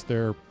team gets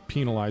their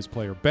penalized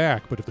player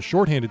back. But if the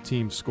shorthanded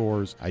team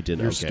scores,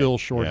 you're still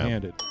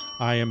shorthanded. Yeah.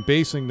 I am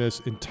basing this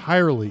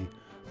entirely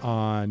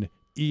on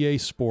EA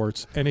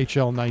Sports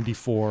NHL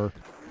 94,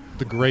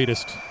 the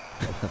greatest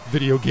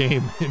video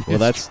game in history. Well,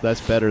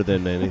 that's better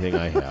than anything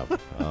I have.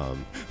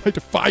 I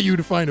defy you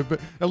to find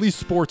at least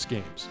sports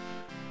games.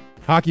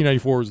 Hockey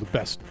 94 is the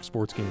best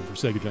sports game for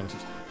Sega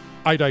Genesis.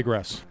 I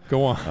digress.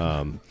 Go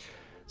on.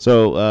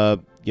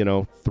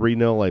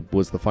 3-0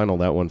 was the final,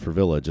 that one for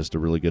Villa. Just a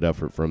really good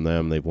effort from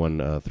them. They've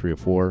won 3 of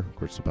 4.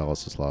 Crystal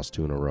Palace has lost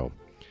 2 in a row.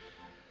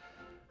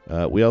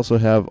 We also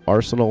have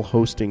Arsenal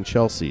hosting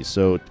Chelsea.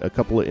 So a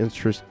couple of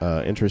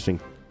interesting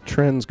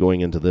trends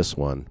going into this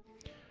one.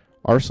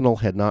 Arsenal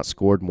had not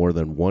scored more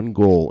than 1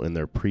 goal in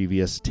their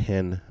previous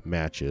 10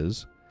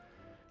 matches.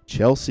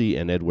 Chelsea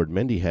and Edward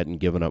Mendy hadn't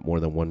given up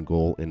more than 1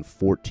 goal in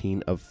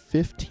 14 of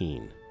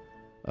 15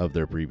 of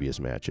their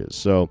previous matches.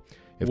 So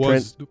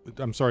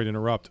I'm sorry to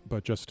interrupt,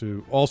 but just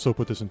to also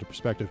put this into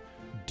perspective,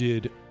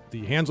 did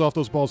the Hands Off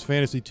Those Balls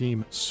fantasy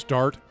team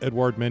start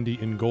Edouard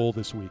Mendy in goal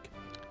this week?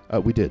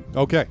 We did.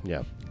 Okay.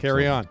 Yeah.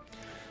 Carry on.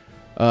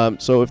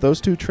 So if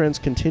those two trends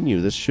continue,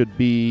 this should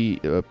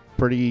be a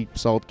pretty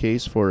solid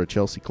case for a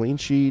Chelsea clean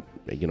sheet.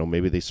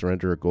 Maybe they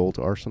surrender a goal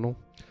to Arsenal.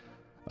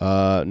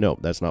 No,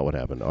 that's not what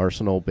happened.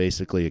 Arsenal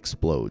basically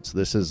explodes.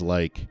 This is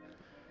like,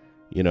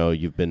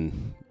 you've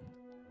been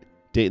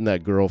dating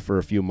that girl for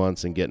a few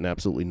months and getting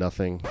absolutely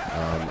nothing,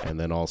 and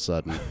then all of a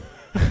sudden...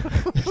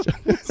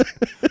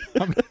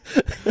 I'm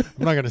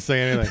not going to say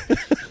anything.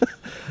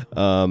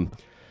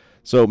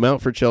 So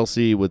Mount for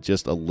Chelsea with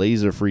just a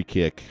laser free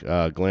kick,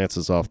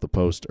 glances off the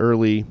post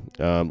early.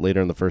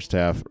 Later in the first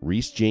half,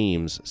 Reece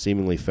James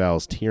seemingly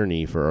fouls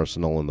Tierney for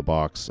Arsenal in the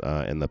box,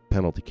 and the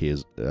penalty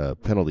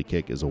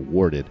kick is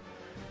awarded.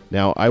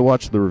 Now, I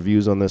watched the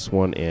reviews on this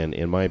one, and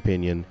in my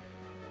opinion,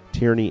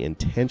 Tierney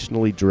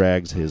intentionally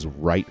drags his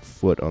right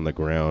foot on the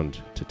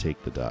ground to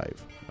take the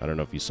dive. I don't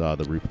know if you saw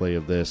the replay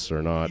of this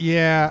or not.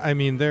 Yeah, I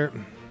mean,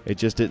 it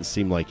just didn't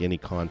seem like any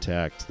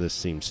contact. This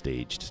seemed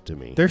staged to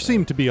me. There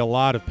seemed to be a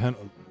lot of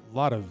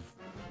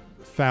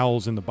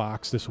fouls in the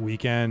box this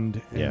weekend,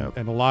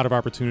 and a lot of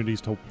opportunities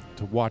to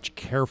watch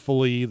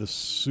carefully the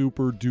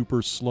super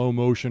duper slow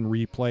motion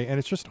replay, and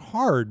it's just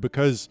hard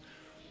because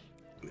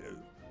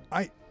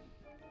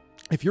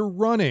if you're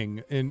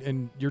running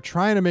and you're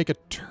trying to make a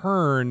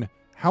turn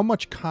how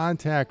much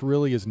contact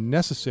really is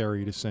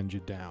necessary to send you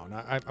down.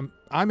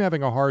 I'm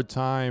having a hard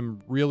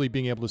time really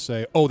being able to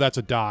say, oh, that's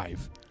a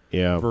dive.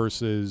 Yeah.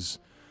 Versus,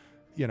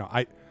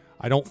 I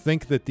don't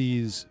think that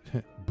these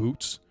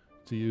boots,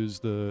 to use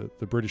the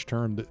British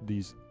term,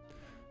 these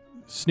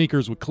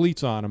sneakers with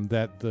cleats on them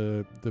that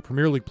the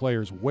Premier League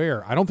players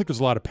wear, I don't think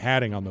there's a lot of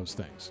padding on those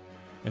things.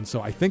 And so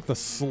I think the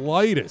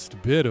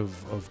slightest bit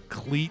of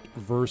cleat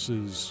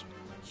versus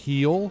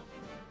heel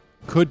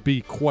could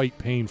be quite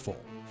painful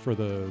for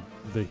the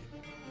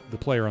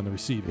player on the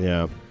receiving.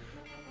 Yeah.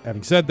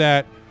 Having said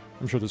that,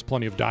 I'm sure there's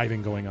plenty of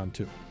diving going on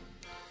too.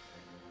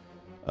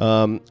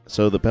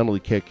 So the penalty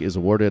kick is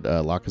awarded.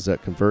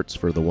 Lacazette converts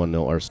for the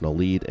 1-0 Arsenal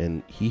lead,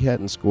 and he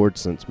hadn't scored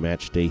since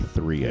match day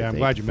 3. Yeah, I'm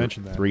glad you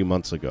mentioned that. 3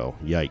 months ago.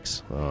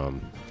 Yikes.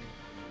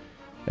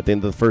 At the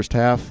end of the first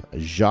half,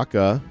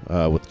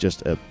 Xhaka, with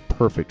just a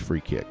perfect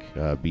free kick,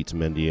 beats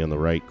Mendy in the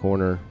right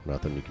corner.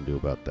 Nothing you can do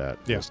about that.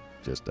 Yeah.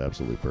 Just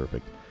absolutely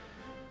perfect.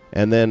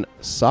 And then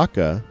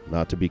Saka,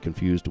 not to be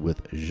confused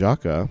with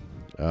Xhaka,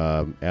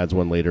 adds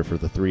one later for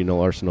the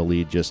 3-0 Arsenal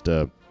lead. Just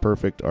a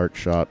perfect arc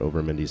shot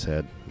over Mendy's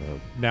head.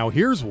 Now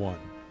here's one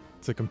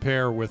to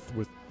compare with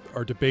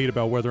our debate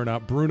about whether or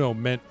not Bruno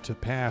meant to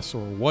pass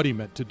or what he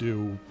meant to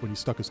do when he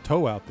stuck his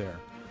toe out there.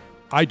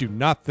 I do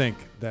not think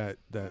that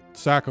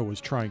Saka was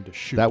trying to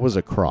shoot. That was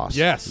a cross.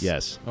 Yes.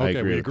 Yes. Okay,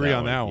 I we agree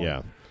on that one.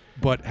 Yeah.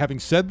 But having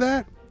said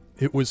that,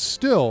 it was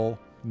still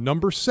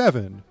number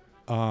 7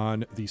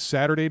 on the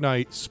Saturday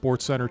night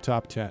SportsCenter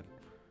Top 10.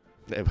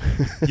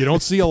 You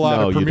don't see a lot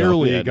of Premier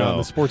League on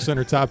the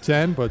SportsCenter Top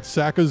 10, but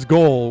Saka's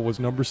goal was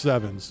number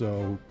 7.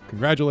 So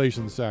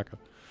congratulations, Saka.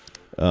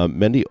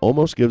 Mendy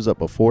almost gives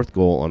up a 4th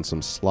goal on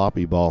some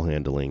sloppy ball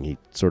handling. He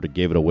sort of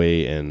gave it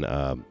away and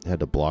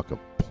had to block a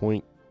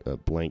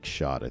blank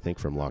shot, I think,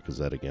 from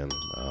Lacazette again.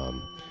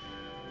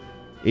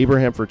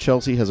 Abraham for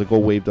Chelsea has a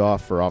goal waved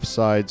off for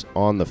offsides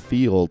on the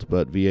field,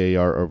 but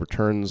VAR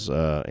overturns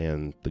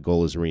and the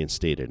goal is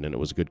reinstated. And it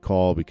was a good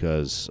call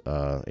because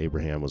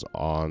Abraham was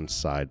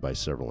onside by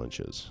several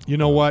inches. You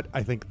know what?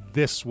 I think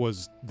that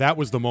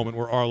was the moment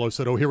where Arlo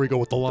said, "Oh, here we go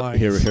with the lines.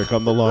 Here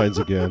come the lines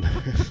again."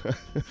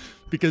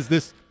 Because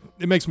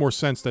it makes more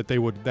sense that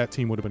that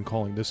team would have been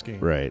calling this game.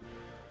 Right.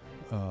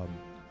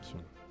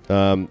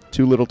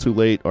 Too little, too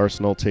late.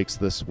 Arsenal takes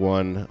this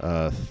one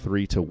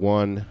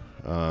 3-1.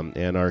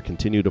 And our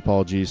continued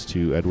apologies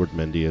to Edward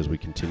Mendy as we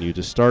continue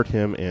to start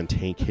him and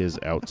tank his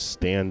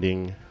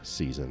outstanding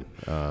season.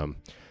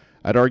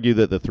 I'd argue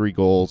that the 3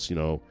 goals,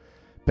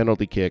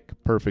 penalty kick,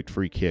 perfect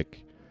free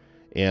kick,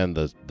 and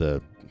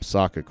the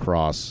Saka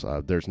cross,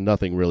 there's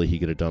nothing really he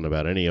could have done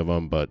about any of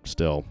them, but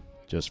still,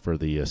 just for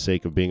the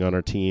sake of being on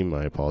our team,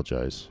 I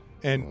apologize.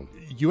 And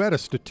you had a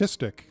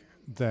statistic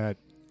that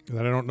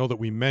I don't know that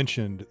we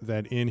mentioned,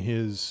 that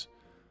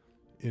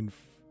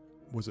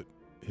was it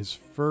his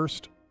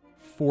first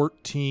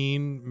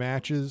 14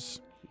 matches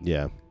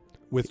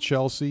with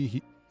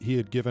Chelsea, he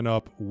had given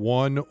up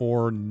 1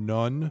 or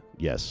none.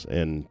 Yes,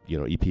 and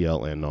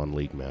EPL and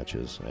non-league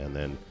matches, and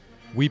then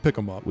we pick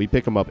him up.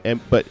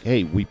 But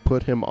hey, we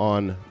put him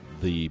on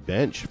the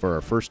bench for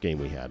our first game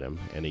we had him,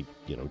 and he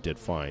did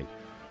fine.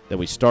 Then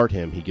we start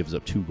him, he gives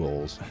up 2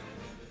 goals.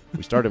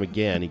 We start him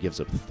again, he gives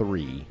up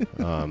 3.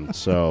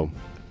 So.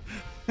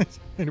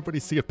 Anybody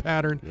see a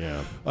pattern?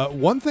 Yeah.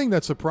 One thing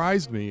that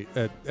surprised me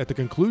at the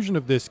conclusion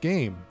of this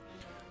game.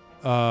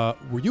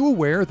 Were you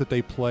aware that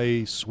they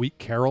play Sweet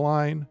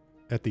Caroline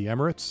at the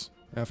Emirates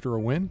after a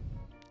win?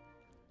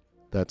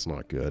 That's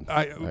not good.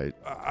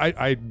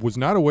 I was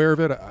not aware of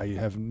it. I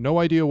have no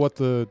idea what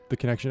the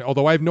connection,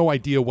 although I have no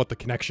idea what the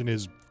connection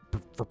is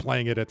for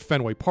playing it at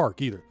Fenway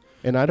Park either.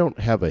 And I don't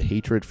have a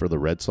hatred for the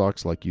Red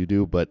Sox like you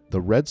do, but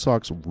the Red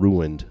Sox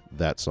ruined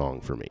that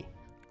song for me.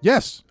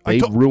 Yes.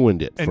 They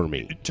ruined it for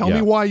me. Tell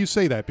me why you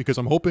say that, because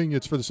I'm hoping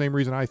it's for the same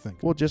reason I think.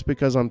 Well, just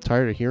because I'm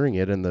tired of hearing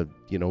it in the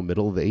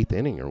middle of the 8th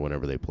inning or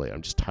whenever they play.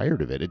 I'm just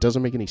tired of it. It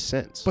doesn't make any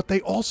sense. But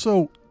they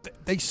also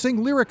they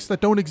sing lyrics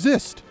that don't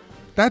exist.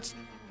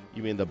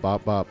 You mean the ba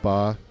ba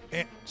ba?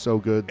 So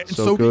good,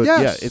 so good.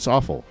 Yes. Yeah, it's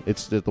awful.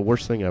 It's the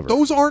worst thing ever.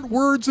 Those aren't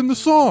words in the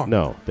song.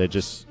 No, they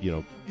just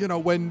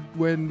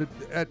when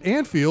at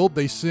Anfield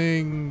they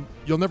sing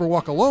 "You'll Never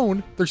Walk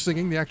Alone," they're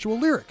singing the actual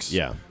lyrics.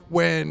 Yeah.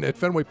 When at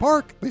Fenway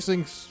Park they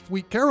sing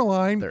 "Sweet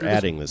Caroline," they're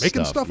adding this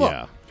making stuff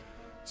up.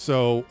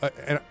 So,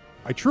 and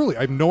I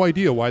have no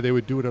idea why they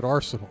would do it at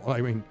Arsenal.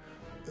 I mean,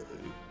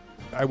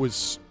 I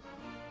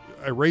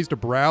raised a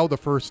brow the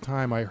first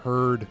time I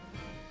heard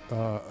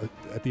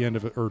at the end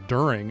of it, or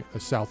during a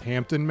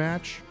Southampton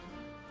match,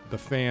 the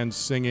fans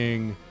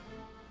singing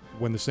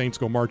 "When the Saints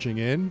Go Marching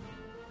In,"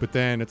 but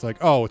then it's like,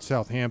 oh, it's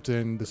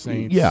Southampton, the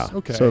Saints. Yeah.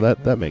 Okay. So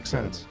that makes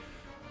sense.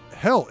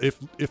 Hell,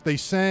 if they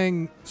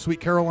sang "Sweet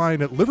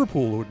Caroline" at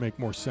Liverpool, it would make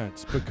more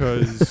sense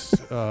because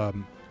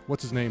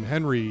what's his name?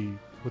 Henry.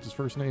 What's his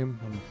first name?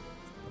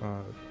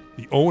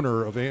 The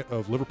owner of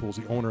Liverpool's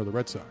the owner of the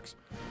Red Sox.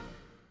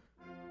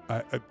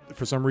 I,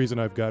 for some reason,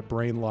 I've got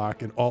brain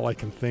lock, and all I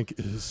can think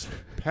is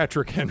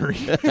Patrick Henry.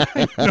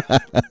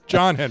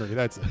 John Henry,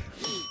 that's it.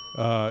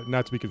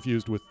 Not to be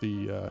confused with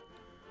the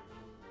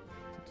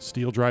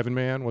Steel Driving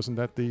Man, wasn't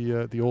that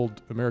the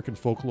old American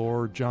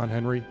folklore, John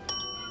Henry?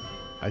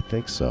 I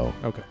think so.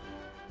 Okay.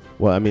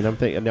 Well, I mean, I'm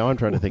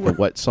trying to think of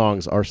what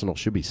songs Arsenal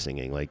should be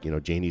singing. Like,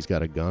 Janie's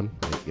Got a Gun.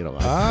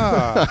 Like,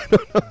 I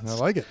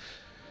like it.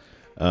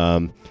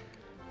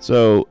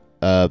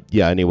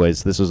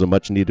 Anyways, this was a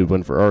much-needed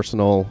win for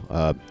Arsenal.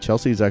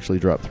 Chelsea's actually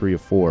dropped 3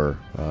 of 4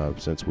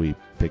 since we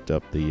picked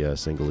up the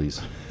Singhalese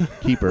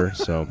keeper.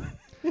 So,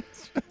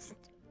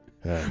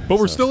 but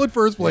we're still in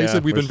first place,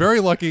 and we've been very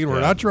lucky, and we're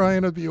yeah. not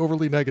trying to be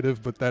overly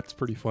negative, but that's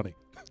pretty funny.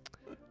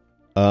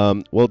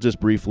 We'll just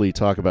briefly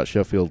talk about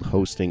Sheffield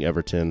hosting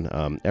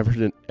Everton.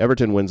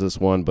 Everton wins this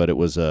one, but it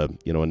was a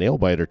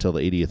nail-biter till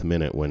the 80th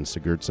minute when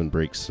Sigurdsson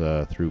breaks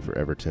through for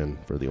Everton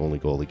for the only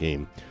goal of the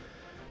game.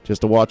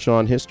 Just to watch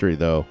on history,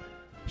 though.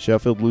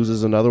 Sheffield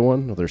loses another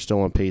one. They're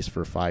still on pace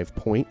for 5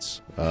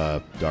 points.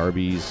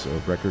 Derby's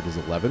record is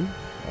 11.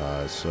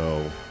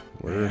 So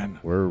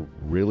we're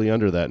really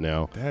under that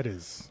now. That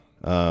is...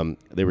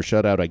 They were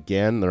shut out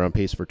again. They're on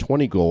pace for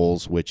 20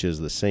 goals, which is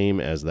the same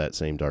as that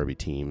same Derby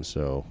team.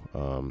 So,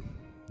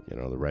 they're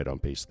right on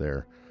pace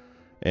there.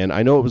 And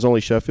I know it was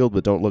only Sheffield,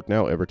 but don't look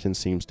now. Everton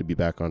seems to be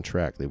back on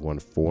track. They've won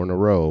 4 in a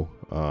row,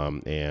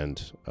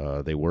 and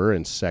they were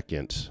in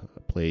second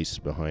place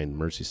behind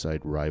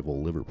Merseyside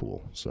rival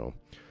Liverpool. So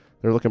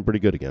they're looking pretty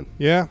good again.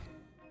 Yeah,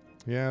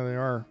 they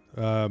are.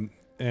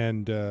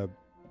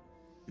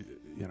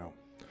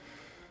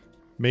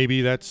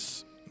 Maybe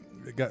that's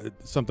got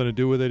something to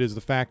do with it, is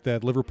the fact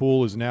that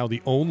Liverpool is now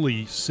the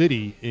only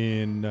city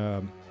in,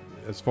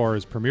 as far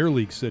as Premier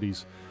League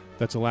cities,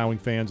 that's allowing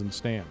fans in the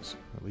stands,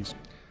 at least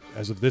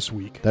as of this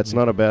week. That's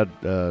not a bad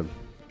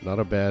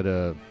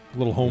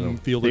little home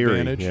field theory.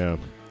 advantage. Yeah.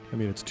 I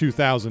mean, it's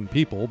 2,000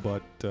 people,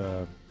 but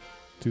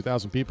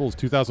 2,000 people is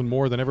 2,000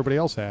 more than everybody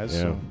else has.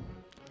 Yeah. So.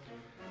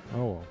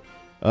 Oh,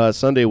 well.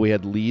 Sunday we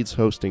had Leeds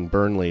hosting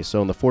Burnley.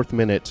 So in the 4th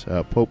minute,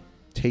 Pope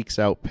takes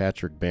out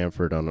Patrick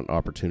Bamford on an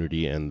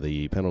opportunity, and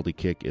the penalty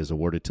kick is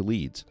awarded to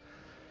Leeds.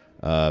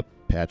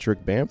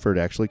 Patrick Bamford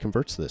actually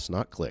converts this,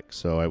 not Click.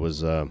 So it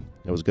was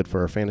good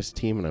for our fantasy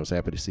team, and I was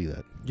happy to see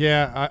that.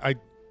 Yeah,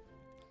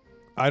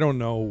 I don't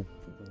know.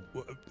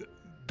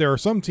 There are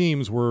some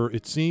teams where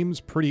it seems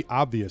pretty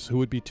obvious who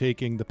would be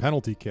taking the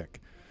penalty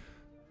kick.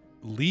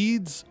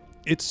 Leeds,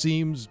 it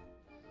seems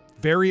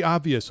very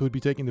obvious who would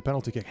be taking the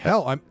penalty kick.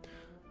 Hell,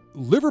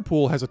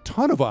 Liverpool has a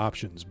ton of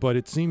options, but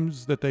it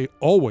seems that they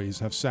always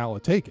have Salah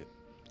take it.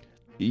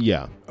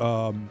 Yeah.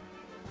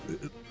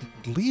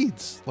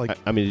 Leeds,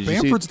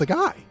 Bamford's the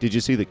guy. Did you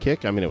see the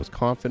kick? I mean, it was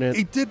confident.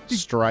 He did.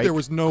 Strike. There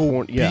was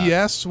no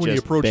BS when he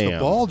approached the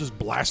ball. Just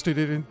blasted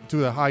it into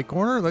the high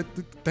corner.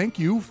 Thank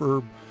you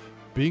for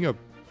being a...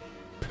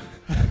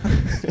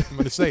 I'm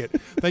going to say it.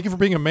 Thank you for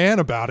being a man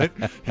about it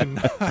and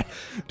not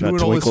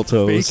doing all this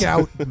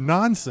fake-out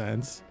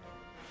nonsense.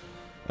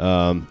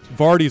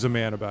 Vardy's a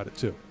man about it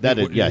too.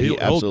 He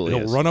absolutely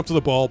he'll run up to the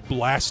ball,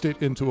 blast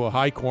it into a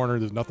high corner.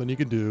 There's nothing you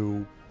can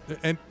do,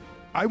 and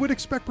I would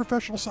expect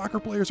professional soccer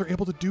players are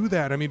able to do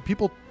that. I mean,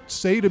 people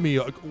say to me,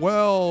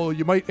 "Well,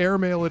 you might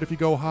airmail it if you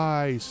go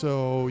high,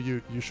 so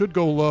you should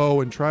go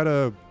low and try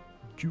to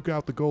juke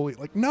out the goalie."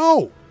 Like,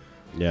 no,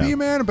 be a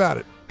man about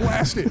it.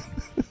 Blast it.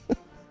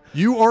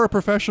 You are a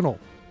professional.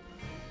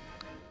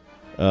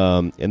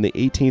 In the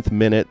 18th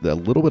minute, a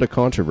little bit of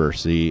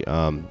controversy.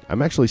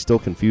 I'm actually still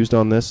confused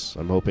on this.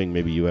 I'm hoping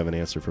maybe you have an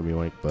answer for me,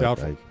 Mike. But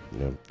doubtful.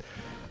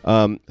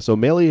 So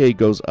Meslier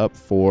goes up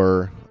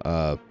for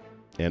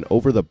and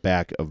over the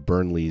back of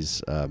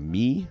Burnley's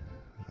Me.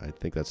 I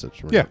think that's it.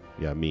 Right?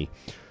 Yeah, Me.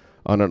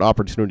 On an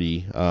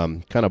opportunity,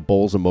 kind of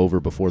bowls him over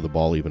before the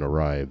ball even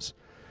arrives.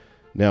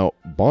 Now,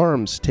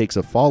 Barnes takes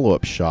a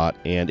follow-up shot,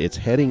 and it's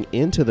heading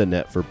into the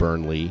net for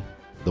Burnley.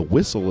 The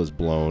whistle is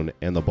blown,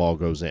 and the ball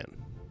goes in.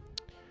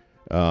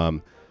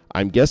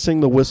 I'm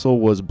guessing the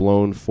whistle was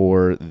blown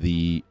for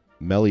the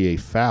Meslier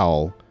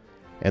foul,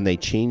 and they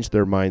changed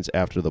their minds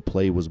after the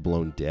play was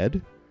blown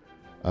dead,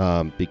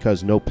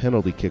 because no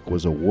penalty kick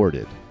was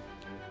awarded.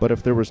 But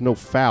if there was no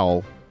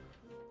foul,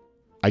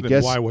 I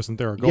guess why wasn't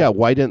there a goal? Yeah,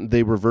 why didn't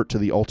they revert to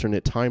the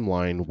alternate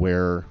timeline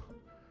where,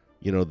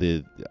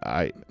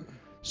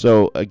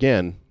 So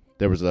again,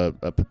 there was a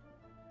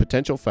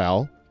potential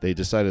foul. They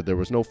decided there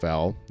was no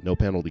foul, no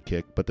penalty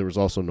kick, but there was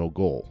also no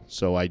goal.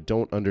 So I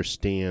don't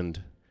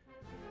understand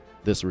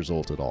this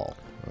result at all.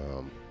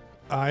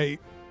 I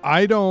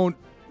don't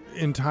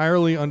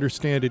entirely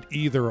understand it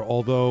either,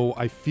 although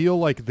I feel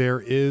like there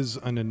is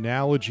an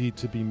analogy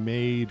to be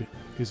made.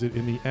 Is it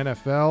in the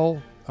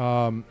NFL?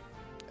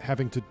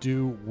 Having to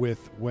do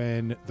with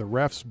when the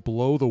refs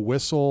blow the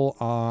whistle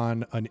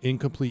on an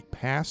incomplete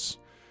pass,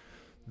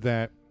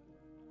 that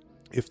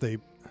if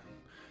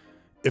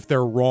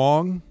they're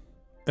wrong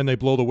and they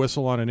blow the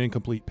whistle on an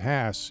incomplete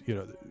pass,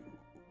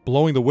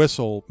 blowing the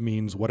whistle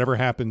means whatever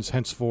happens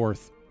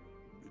henceforth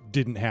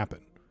didn't happen.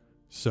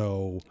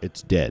 So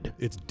it's dead.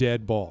 It's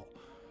dead ball.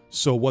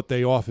 So what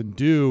they often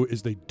do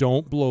is they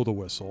don't blow the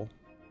whistle.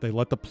 They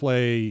let the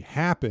play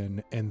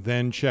happen and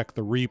then check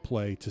the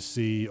replay to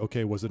see,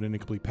 okay, was it an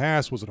incomplete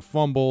pass? Was it a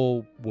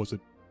fumble? Was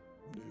it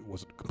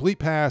a complete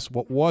pass?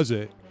 What was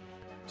it?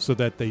 so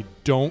that they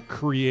don't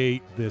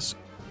create this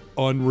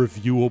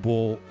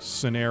unreviewable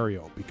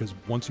scenario, because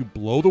once you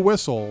blow the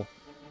whistle,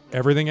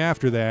 everything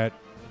after that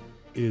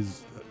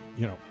is,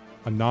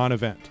 a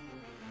non-event.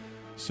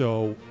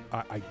 So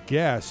I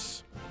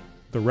guess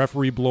the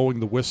referee blowing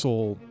the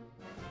whistle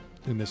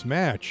in this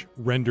match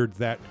rendered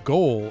that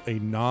goal a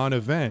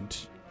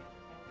non-event.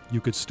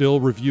 You could still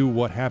review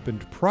what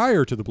happened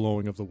prior to the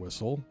blowing of the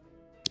whistle.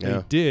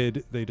 Yeah.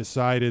 They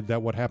decided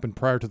that what happened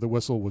prior to the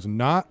whistle was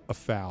not a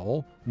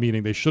foul,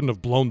 meaning they shouldn't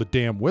have blown the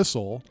damn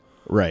whistle.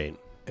 Right.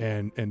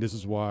 And this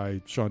is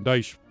why Sean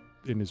Dyche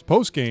in his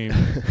postgame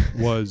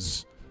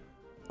was,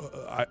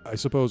 I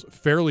suppose,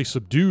 fairly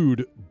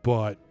subdued,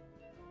 but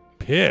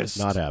pissed.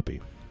 Not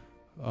happy.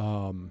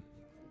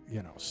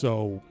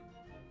 So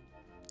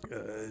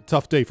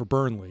tough day for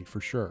Burnley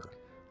for sure.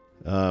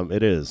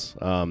 It is.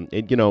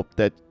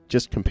 That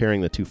just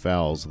comparing the two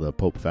fouls, the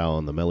Pope foul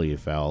and the Meslier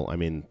foul, I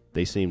mean,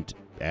 they seemed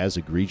as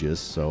egregious,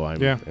 so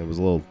it was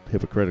a little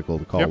hypocritical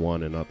to call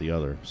one and not the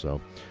other.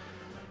 So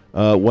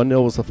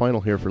 1-0 was the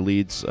final here for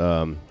Leeds.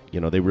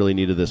 They really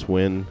needed this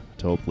win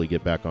to hopefully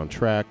get back on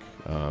track.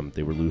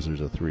 They were losers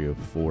of 3 of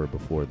 4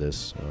 before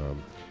this.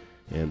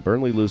 And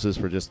Burnley loses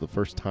for just the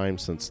first time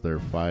since their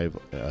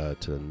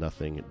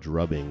 5-0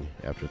 drubbing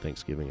after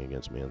Thanksgiving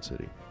against Man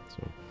City.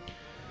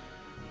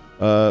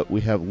 So we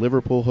have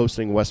Liverpool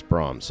hosting West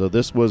Brom. So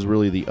this was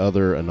really the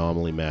other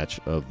anomaly match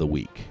of the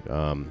week.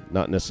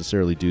 Not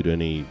necessarily due to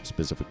any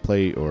specific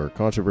play or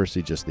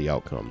controversy, just the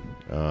outcome.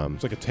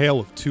 It's like a tale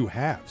of two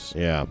halves.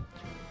 Yeah.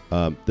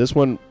 This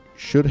one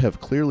should have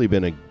clearly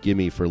been a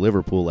gimme for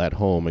Liverpool at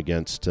home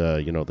against,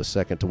 the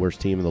second to worst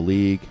team in the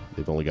league.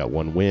 They've only got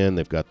one win.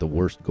 They've got the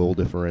worst goal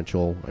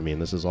differential. I mean,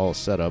 this is all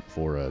set up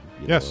for a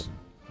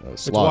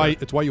slaughter.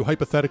 It's why you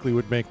hypothetically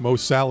would make Mo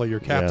Salah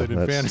your captain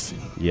in fantasy.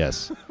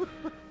 Yes.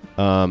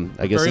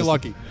 I guess very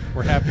lucky.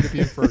 We're happy to be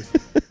in first.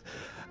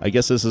 I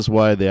guess this is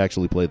why they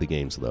actually play the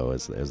games, though,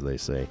 as they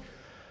say.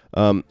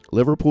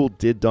 Liverpool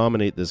did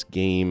dominate this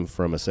game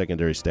from a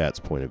secondary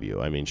stats point of view.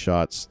 I mean,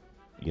 shots,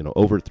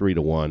 over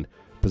 3-1.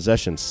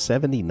 Possession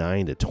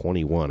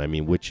 79-21. I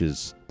mean,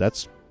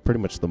 that's pretty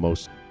much the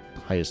most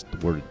highest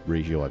word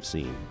ratio I've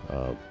seen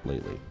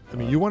lately. I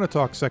mean, you want to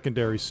talk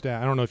secondary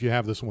stat. I don't know if you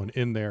have this one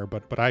in there,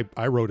 but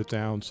I wrote it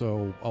down,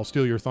 so I'll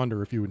steal your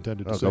thunder if you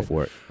intended to say. Go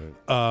for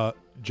it.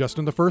 Just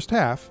in the first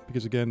half,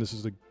 because again, this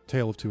is the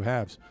tale of two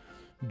halves,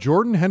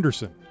 Jordan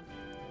Henderson,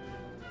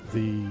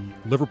 the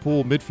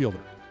Liverpool midfielder,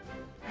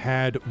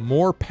 had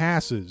more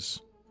passes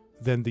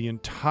than the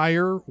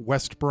entire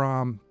West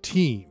Brom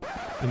team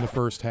in the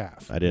first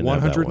half. I didn't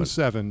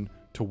 107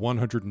 to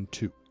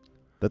 102.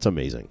 That's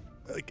amazing.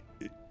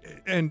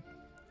 And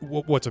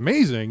what's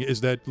amazing is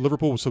that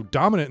Liverpool was so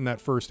dominant in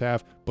that first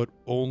half, but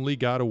only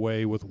got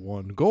away with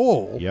one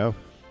goal. Yeah.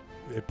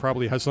 It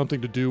probably has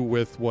something to do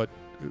with what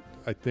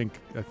I think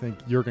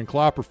Jurgen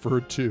Klopp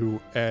referred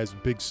to as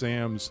Big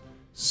Sam's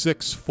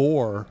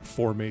 6-4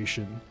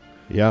 formation.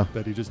 Yeah.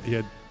 That he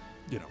had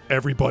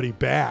everybody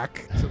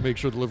back to make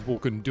sure that Liverpool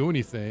couldn't do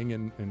anything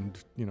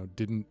and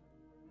didn't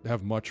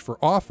have much for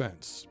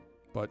offense.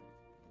 But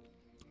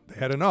they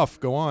had enough.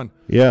 Go on.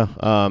 Yeah.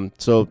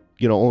 So,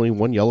 only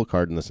one yellow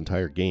card in this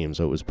entire game,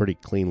 so it was pretty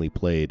cleanly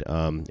played.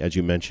 As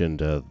you mentioned,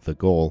 the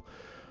goal,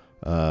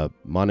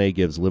 Mane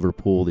gives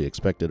Liverpool the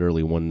expected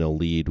early 1-0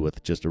 lead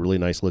with just a really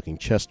nice-looking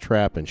chest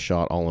trap and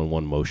shot all in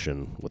one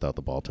motion without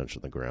the ball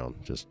touching the ground.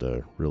 Just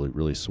really,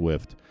 really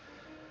swift.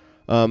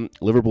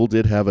 Liverpool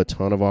did have a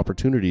ton of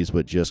opportunities,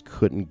 but just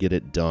couldn't get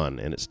it done,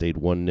 and it stayed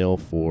 1-0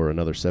 for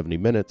another 70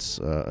 minutes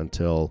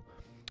until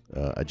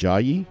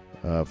Ajayi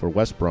for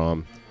West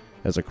Brom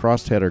has a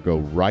crossed header go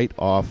right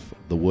off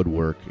the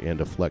woodwork and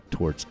deflect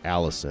towards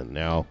Alisson.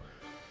 Now,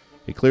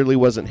 he clearly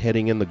wasn't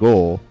heading in the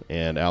goal,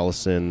 and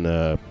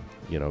Alisson,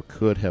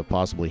 could have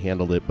possibly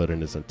handled it, but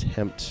in his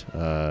attempt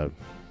to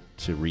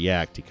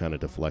react, he kind of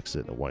deflects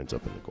it and it winds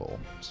up in the goal.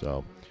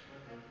 So,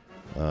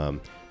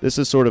 this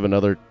is sort of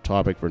another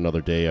topic for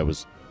another day. I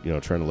was,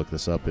 trying to look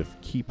this up. If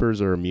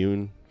keepers are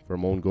immune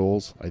from own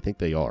goals, I think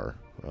they are.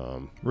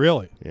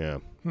 Really? Yeah.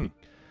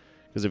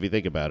 Because if you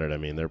think about it, I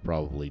mean, they're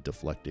probably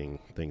deflecting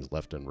things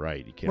left and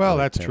right. You can't. Well,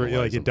 that's true.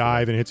 Like you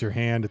dive and it hits your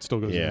hand, it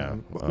still goes. Yeah.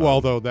 Well,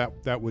 though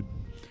that would.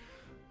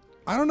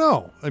 I don't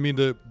know. I mean,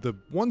 the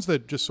ones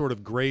that just sort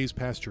of graze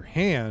past your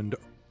hand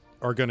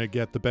are going to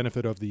get the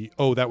benefit of the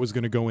that was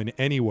going to go in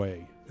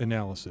anyway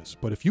analysis.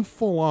 But if you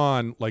full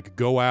on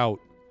go out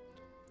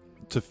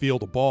to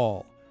field a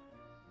ball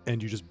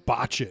and you just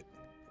botch it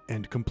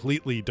and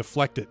completely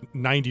deflect it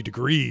 90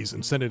 degrees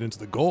and send it into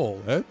the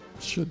goal, that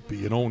should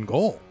be an own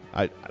goal.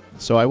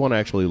 So I want to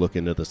actually look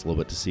into this a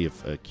little bit to see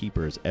if a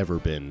keeper has ever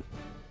been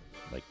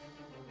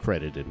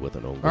credited with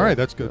an own goal. All right,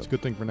 that's good. It's a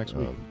good thing for next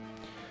week.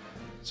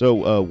 So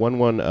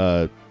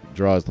 1-1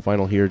 draw is the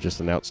final here. Just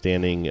an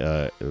outstanding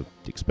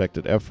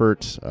expected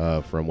effort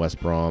from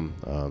West Brom.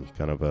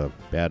 Kind of a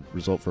bad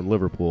result from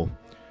Liverpool.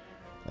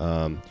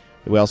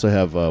 We also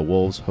have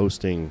Wolves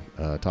hosting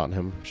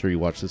Tottenham. I'm sure you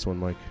watched this one,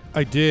 Mike.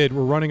 I did.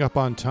 We're running up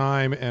on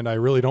time, and I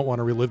really don't want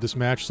to relive this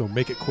match, so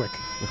make it quick.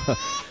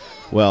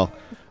 Well,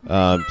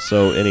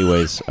 so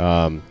anyways,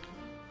 I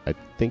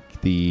think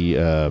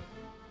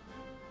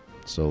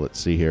so let's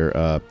see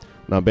here.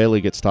 Now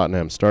Bailey gets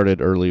Tottenham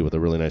started early with a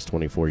really nice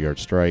 24-yard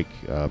strike.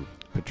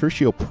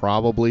 Patricio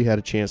probably had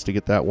a chance to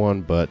get that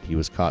one, but he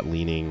was caught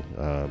leaning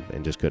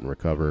and just couldn't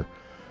recover.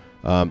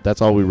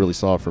 That's all we really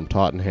saw from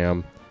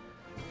Tottenham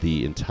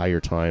the entire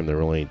time. There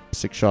were only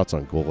 6 shots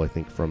on goal, I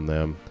think, from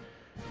them.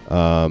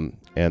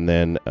 And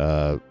then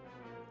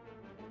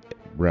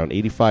around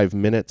 85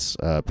 minutes,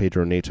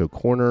 Pedro Neto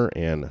corner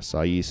and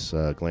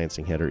Saiz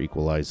glancing header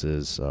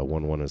equalizes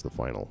 1-1 as the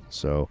final.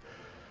 So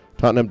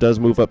Tottenham does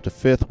move up to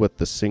 5th with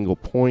the single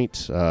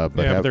point. But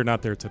they're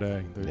not there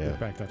today. They're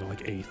back down to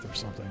like 8th or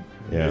something.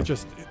 Yeah.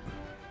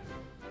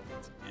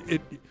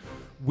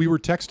 We were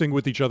texting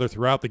with each other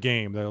throughout the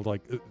game. They're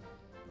like,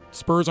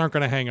 Spurs aren't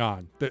going to hang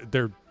on.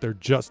 They're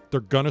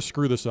going to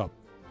screw this up.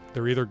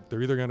 They're either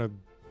going to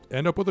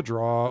end up with a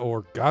draw,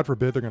 or God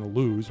forbid they're going to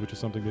lose, which is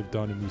something they've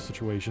done in these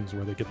situations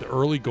where they get the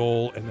early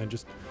goal and then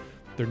just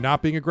they're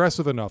not being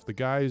aggressive enough. The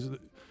guys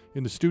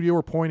in the studio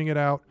are pointing it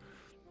out.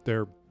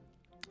 They're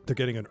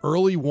getting an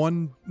early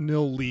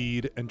 1-0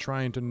 lead and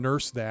trying to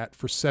nurse that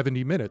for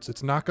 70 minutes.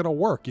 It's not going to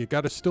work. You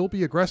got to still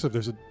be aggressive.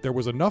 There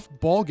was enough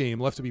ball game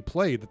left to be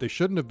played that they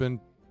shouldn't have been,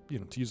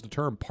 to use the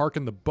term,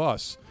 parking the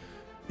bus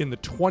in the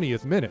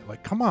 20th minute.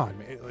 Like, come on,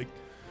 man. Like,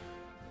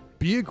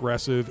 be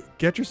aggressive.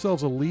 Get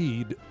yourselves a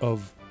lead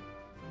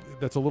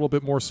that's a little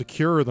bit more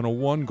secure than a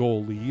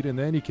 1-goal lead, and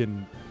then you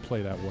can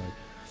play that way.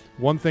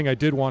 One thing I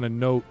did want to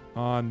note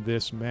on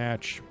this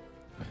match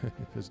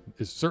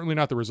is certainly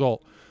not the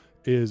result,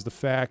 is the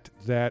fact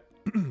that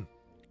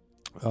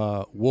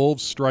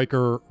Wolves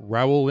striker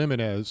Raul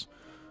Jimenez,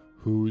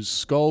 whose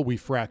skull we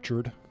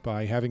fractured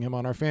by having him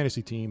on our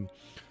fantasy team,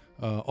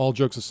 all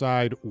jokes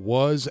aside,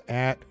 was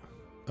at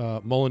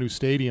Molineux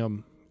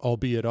Stadium,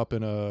 albeit up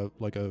in a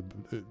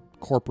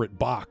corporate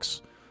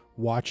box,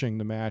 watching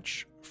the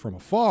match from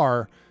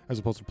afar as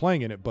opposed to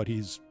playing in it. But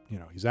he's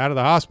out of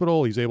the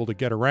hospital. He's able to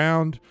get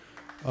around.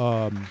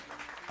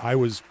 I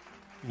was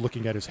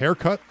looking at his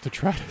haircut to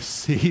try to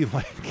see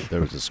if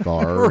there was a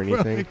scar or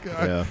anything.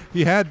 Yeah.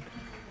 He had,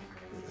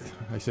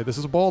 I said, this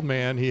is a bald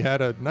man. He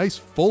had a nice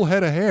full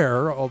head of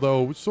hair,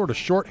 although sort of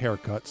short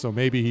haircut. So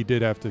maybe he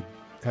did have to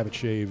have it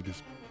shaved.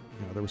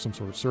 There was some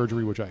sort of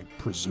surgery, which I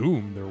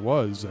presume there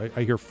was.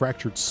 I hear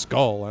fractured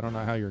skull. I don't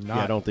know how you're not.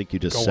 Yeah, I don't think you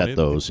just set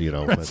those,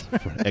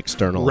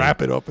 externally.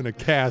 Wrap it up in a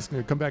cast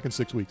and come back in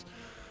 6 weeks.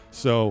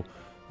 So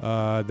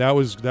that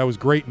was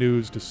great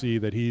news to see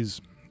that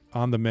he's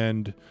on the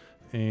mend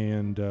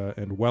and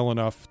well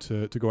enough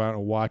to go out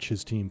and watch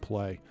his team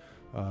play.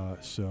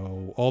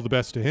 So all the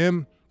best to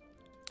him,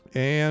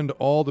 and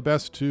all the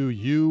best to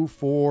you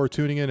for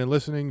tuning in and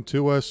listening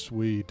to us.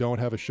 We don't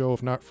have a show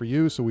if not for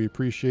you, so we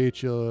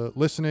appreciate you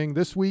listening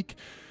this week,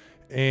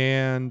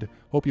 and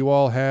hope you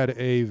all had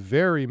a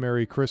very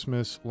Merry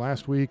Christmas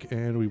last week,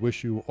 and we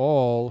wish you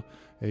all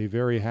a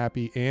very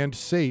happy and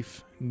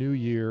safe New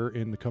Year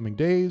in the coming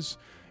days,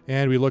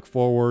 and we look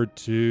forward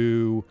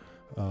to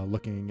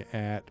looking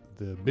at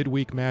the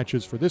midweek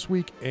matches for this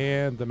week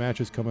and the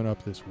matches coming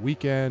up this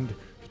weekend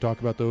to talk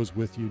about those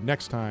with you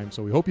next time.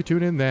 So we hope you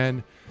tune in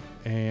then,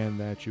 and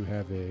that you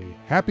have a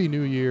happy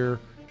New Year,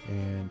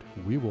 and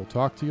we will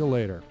talk to you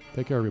later.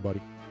 Take care,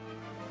 everybody.